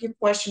 wherever your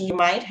question you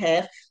might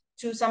have,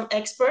 to some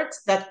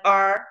experts that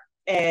are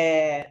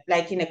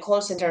like in a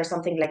call center or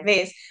something like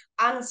this,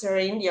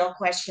 answering your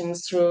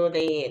questions through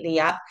the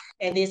app.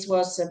 And this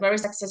was a very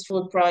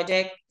successful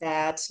project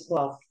that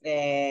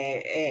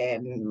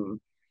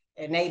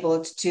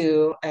enabled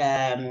to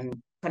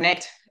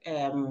connect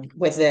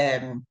with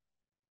the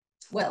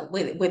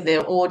with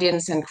the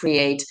audience and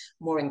create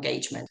more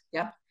engagement.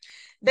 Yeah.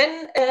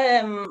 Then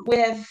we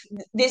have,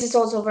 this is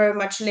also very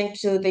much linked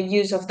to the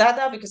use of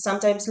data, because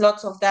sometimes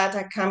lots of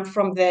data come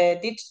from the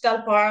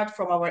digital part,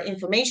 from our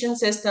information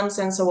systems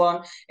and so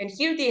on. And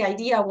here the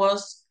idea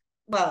was,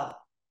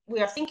 we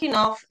are thinking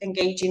of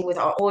engaging with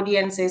our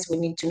audiences. We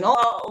need to know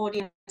our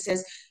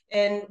audiences,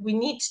 and we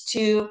need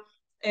to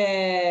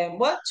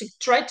to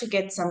try to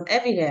get some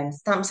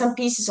evidence, some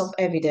pieces of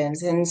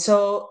evidence. And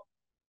so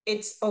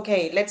it's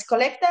okay, let's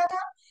collect data,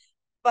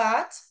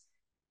 but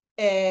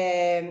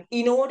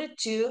in order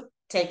to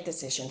take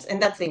decisions.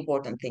 And that's the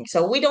important thing.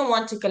 So we don't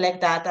want to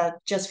collect data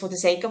just for the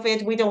sake of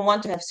it. We don't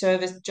want to have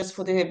service just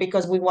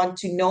because we want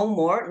to know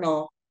more.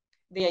 No,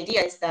 the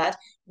idea is that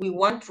we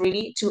want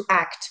really to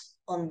act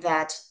on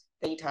that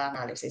data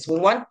analysis. We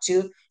want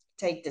to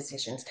take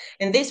decisions.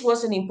 And this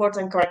was an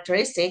important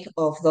characteristic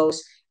of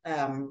those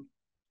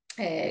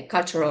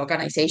cultural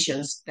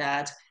organizations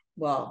that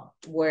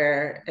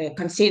were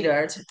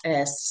considered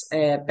as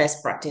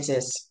best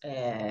practices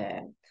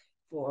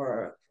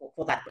for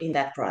that in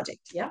that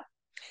project. Yeah.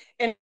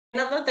 And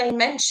Another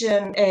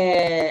dimension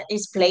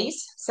is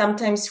place.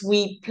 Sometimes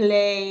we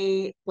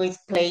play with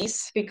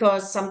place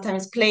because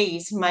sometimes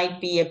place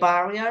might be a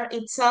barrier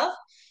itself.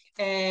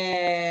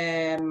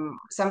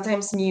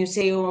 Sometimes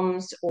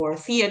museums or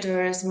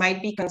theaters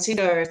might be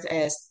considered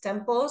as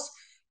temples,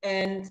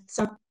 and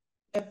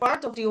a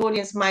part of the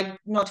audience might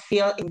not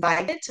feel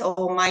invited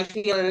or might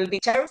feel a little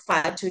bit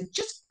terrified to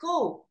just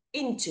go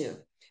into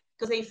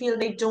because they feel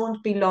they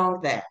don't belong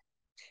there.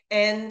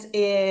 And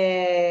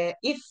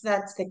if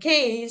that's the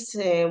case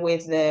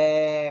with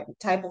the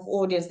type of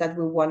audience that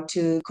we want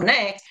to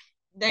connect,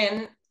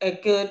 then a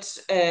good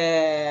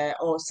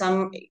or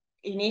some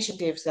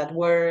initiatives that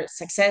were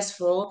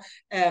successful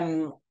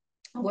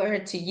were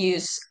to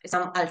use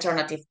some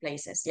alternative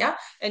places. Yeah.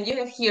 And you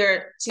have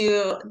here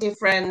two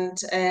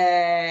different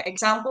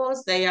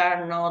examples. They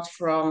are not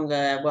from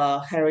the, well,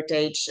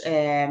 heritage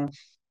uh,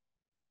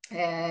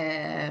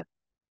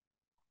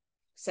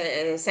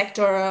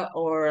 sector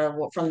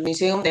or from the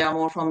museum. They are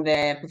more from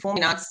the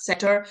performing arts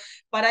sector.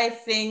 But I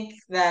think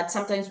that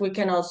sometimes we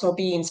can also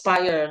be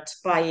inspired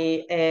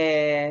by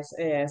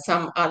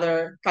some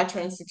other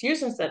cultural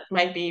institutions that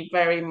might be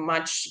very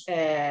much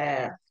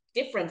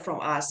different from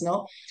us,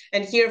 no?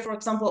 And here, for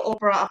example,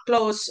 Opera Up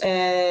Close,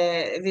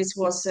 this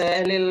was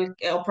a little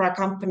opera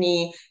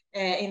company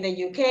in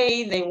the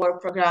UK. They were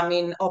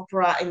programming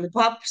opera in the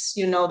pubs.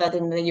 You know that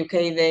in the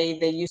UK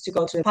they used to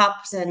go to the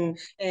pubs, and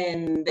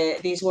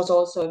this was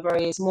also a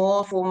very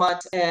small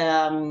format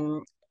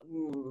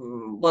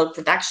well,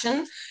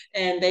 production,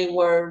 and they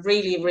were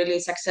really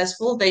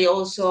successful. They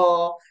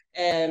also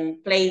they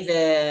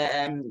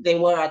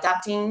were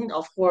adapting,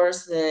 of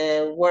course,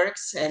 the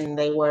works, and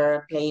they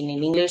were playing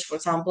in English, for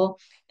example.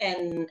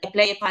 And I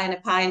Play a Pint,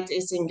 a Pint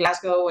is in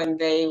Glasgow, and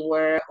they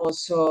were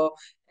also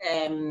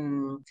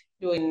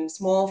doing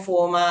small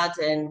format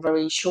and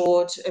very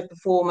short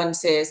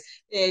performances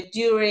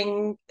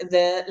during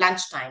the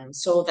lunchtime,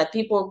 so that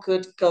people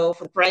could go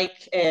for break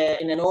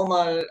in a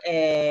normal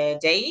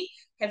day,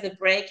 have the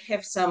break,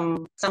 have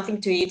something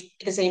to eat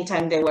at the same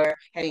time they were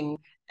having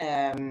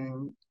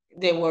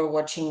they were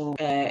watching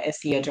a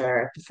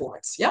theater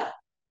performance. Yeah.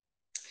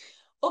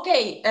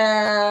 Okay,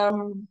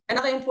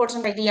 another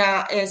important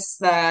idea is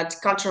that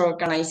cultural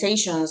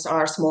organizations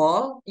are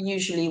small,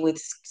 usually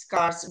with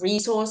scarce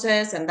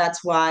resources, and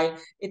that's why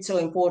it's so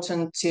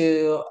important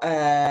to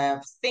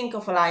think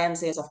of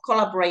alliances, of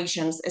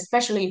collaborations,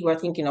 especially if we're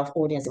thinking of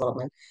audience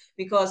development.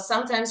 Because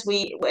sometimes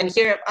and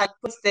here I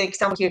put the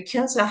example here,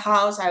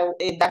 Künstlerhaus,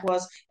 that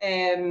was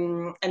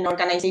an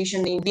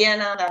organization in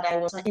Vienna that I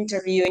was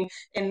interviewing,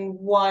 and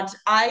what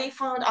I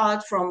found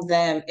out from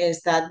them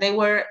is that they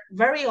were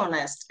very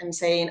honest and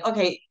saying,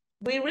 okay,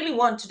 we really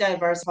want to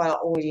diversify our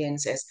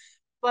audiences,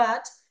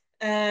 but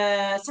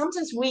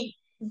sometimes we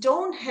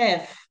don't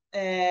have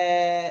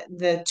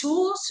the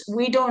tools,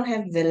 we don't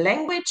have the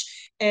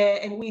language,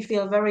 and we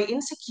feel very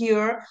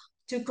insecure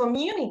to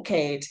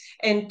communicate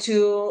and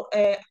to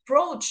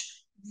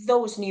approach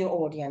those new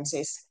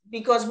audiences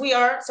because we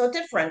are so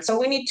different. So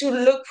we need to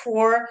look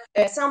for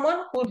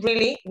someone who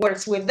really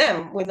works with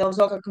them, with those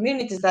local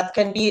communities, that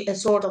can be a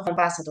sort of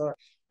ambassador.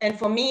 And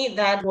for me,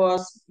 that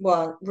was,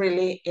 well,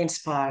 really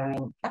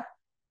inspiring.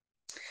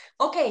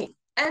 Okay,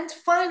 and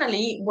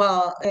finally,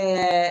 well,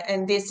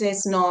 and this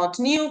is not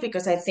new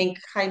because I think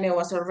Jaime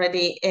was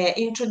already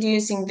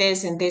introducing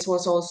this, and this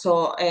was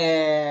also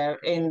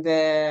in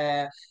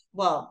the,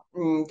 well,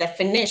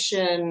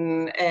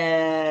 definition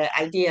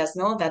ideas,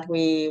 no, that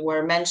we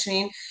were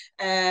mentioning.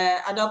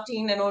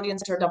 Adopting an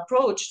audience-centered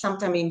approach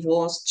sometimes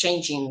involves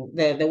changing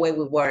the way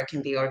we work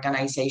in the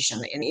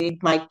organization, and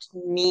it might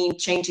mean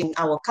changing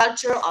our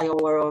culture,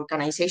 our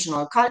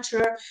organizational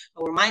culture,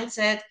 our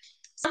mindset.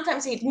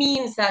 Sometimes it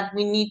means that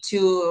we need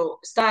to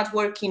start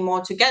working more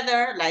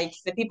together, like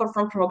the people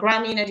from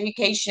programming,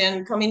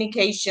 education,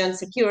 communication,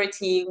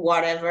 security,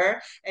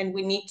 whatever. And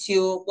we need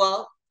to,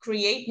 well,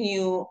 create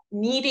new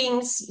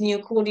meetings, new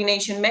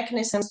coordination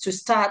mechanisms to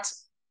start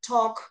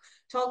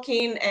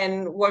talking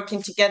and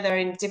working together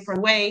in a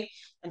different way.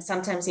 And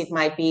sometimes it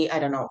might be, I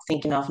don't know,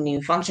 thinking of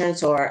new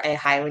functions or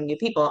hiring new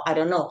people. I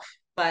don't know.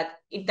 But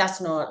it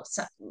does not,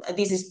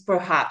 this is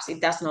perhaps,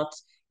 it does not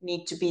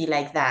need to be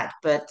like that,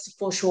 but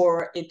for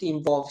sure it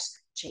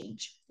involves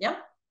change. Yeah.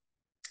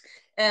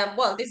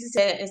 Well, this is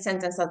a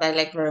sentence that I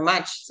like very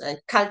much.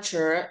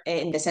 Culture,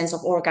 in the sense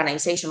of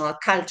organizational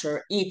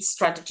culture, eats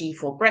strategy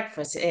for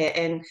breakfast.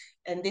 And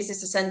this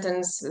is a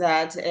sentence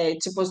that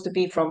it's supposed to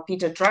be from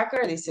Peter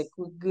Drucker. This is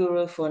a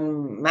guru for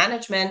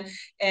management.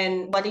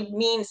 And what it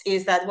means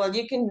is that, well,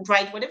 you can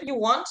write whatever you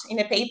want in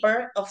a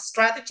paper of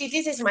strategy.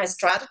 This is my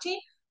strategy.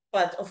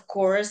 But of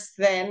course,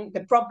 then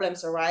the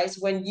problems arise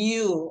when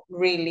you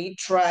really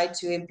try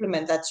to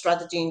implement that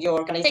strategy in your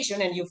organization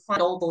and you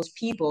find all those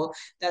people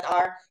that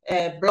are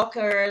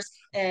blockers,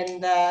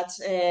 and that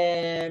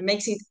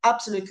makes it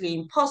absolutely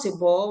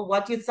impossible.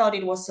 What you thought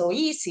it was so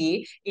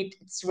easy,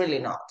 it's really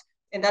not.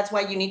 And that's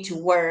why you need to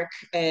work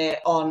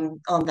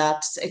on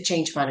that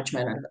change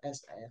management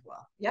as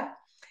well. Yeah.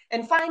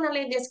 And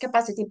finally, this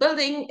capacity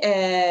building,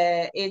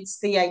 it's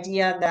the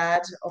idea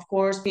that, of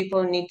course,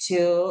 people need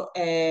to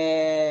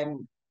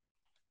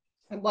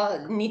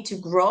need to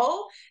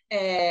grow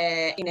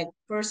in a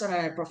personal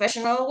and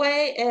professional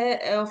way,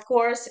 of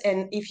course.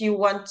 And if you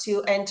want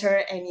to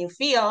enter a new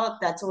field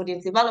that's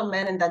audience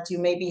development and that you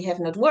maybe have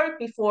not worked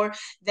before,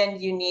 then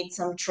you need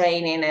some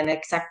training. And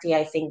exactly,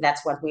 I think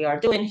that's what we are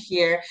doing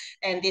here.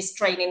 And this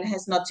training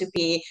has not to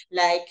be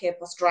like a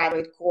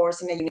postgraduate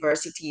course in a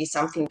university,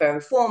 something very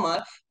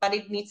formal, but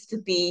it needs to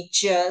be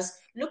just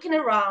looking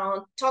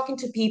around, talking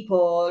to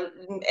people,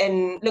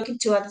 and looking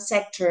to other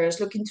sectors,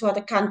 looking to other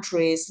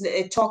countries,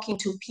 talking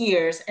to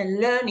peers and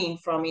learning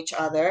from each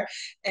other,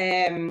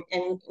 and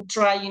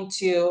trying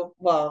to,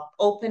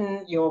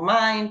 open your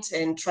mind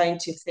and trying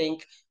to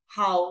think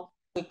how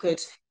we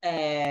could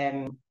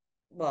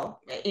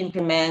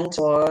implement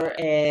or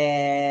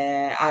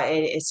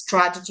a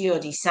strategy or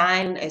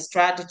design a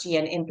strategy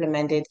and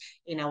implement it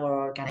in our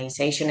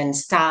organization and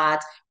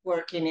start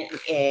working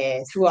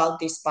throughout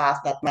this path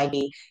that might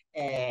be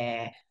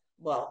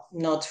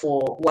not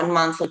for 1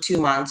 month or 2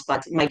 months,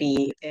 but might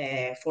be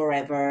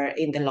forever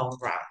in the long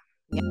run.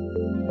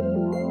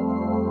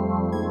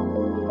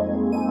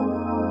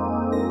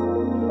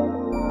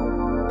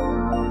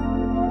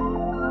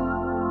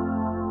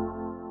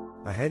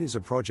 Ahead is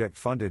a project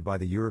funded by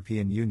the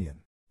European Union.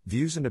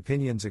 Views and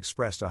opinions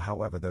expressed are,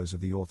 however, those of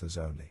the authors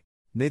only.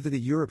 Neither the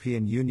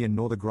European Union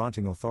nor the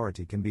granting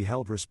authority can be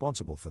held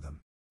responsible for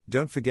them.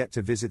 Don't forget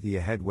to visit the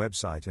Ahead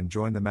website and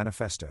join the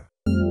manifesto.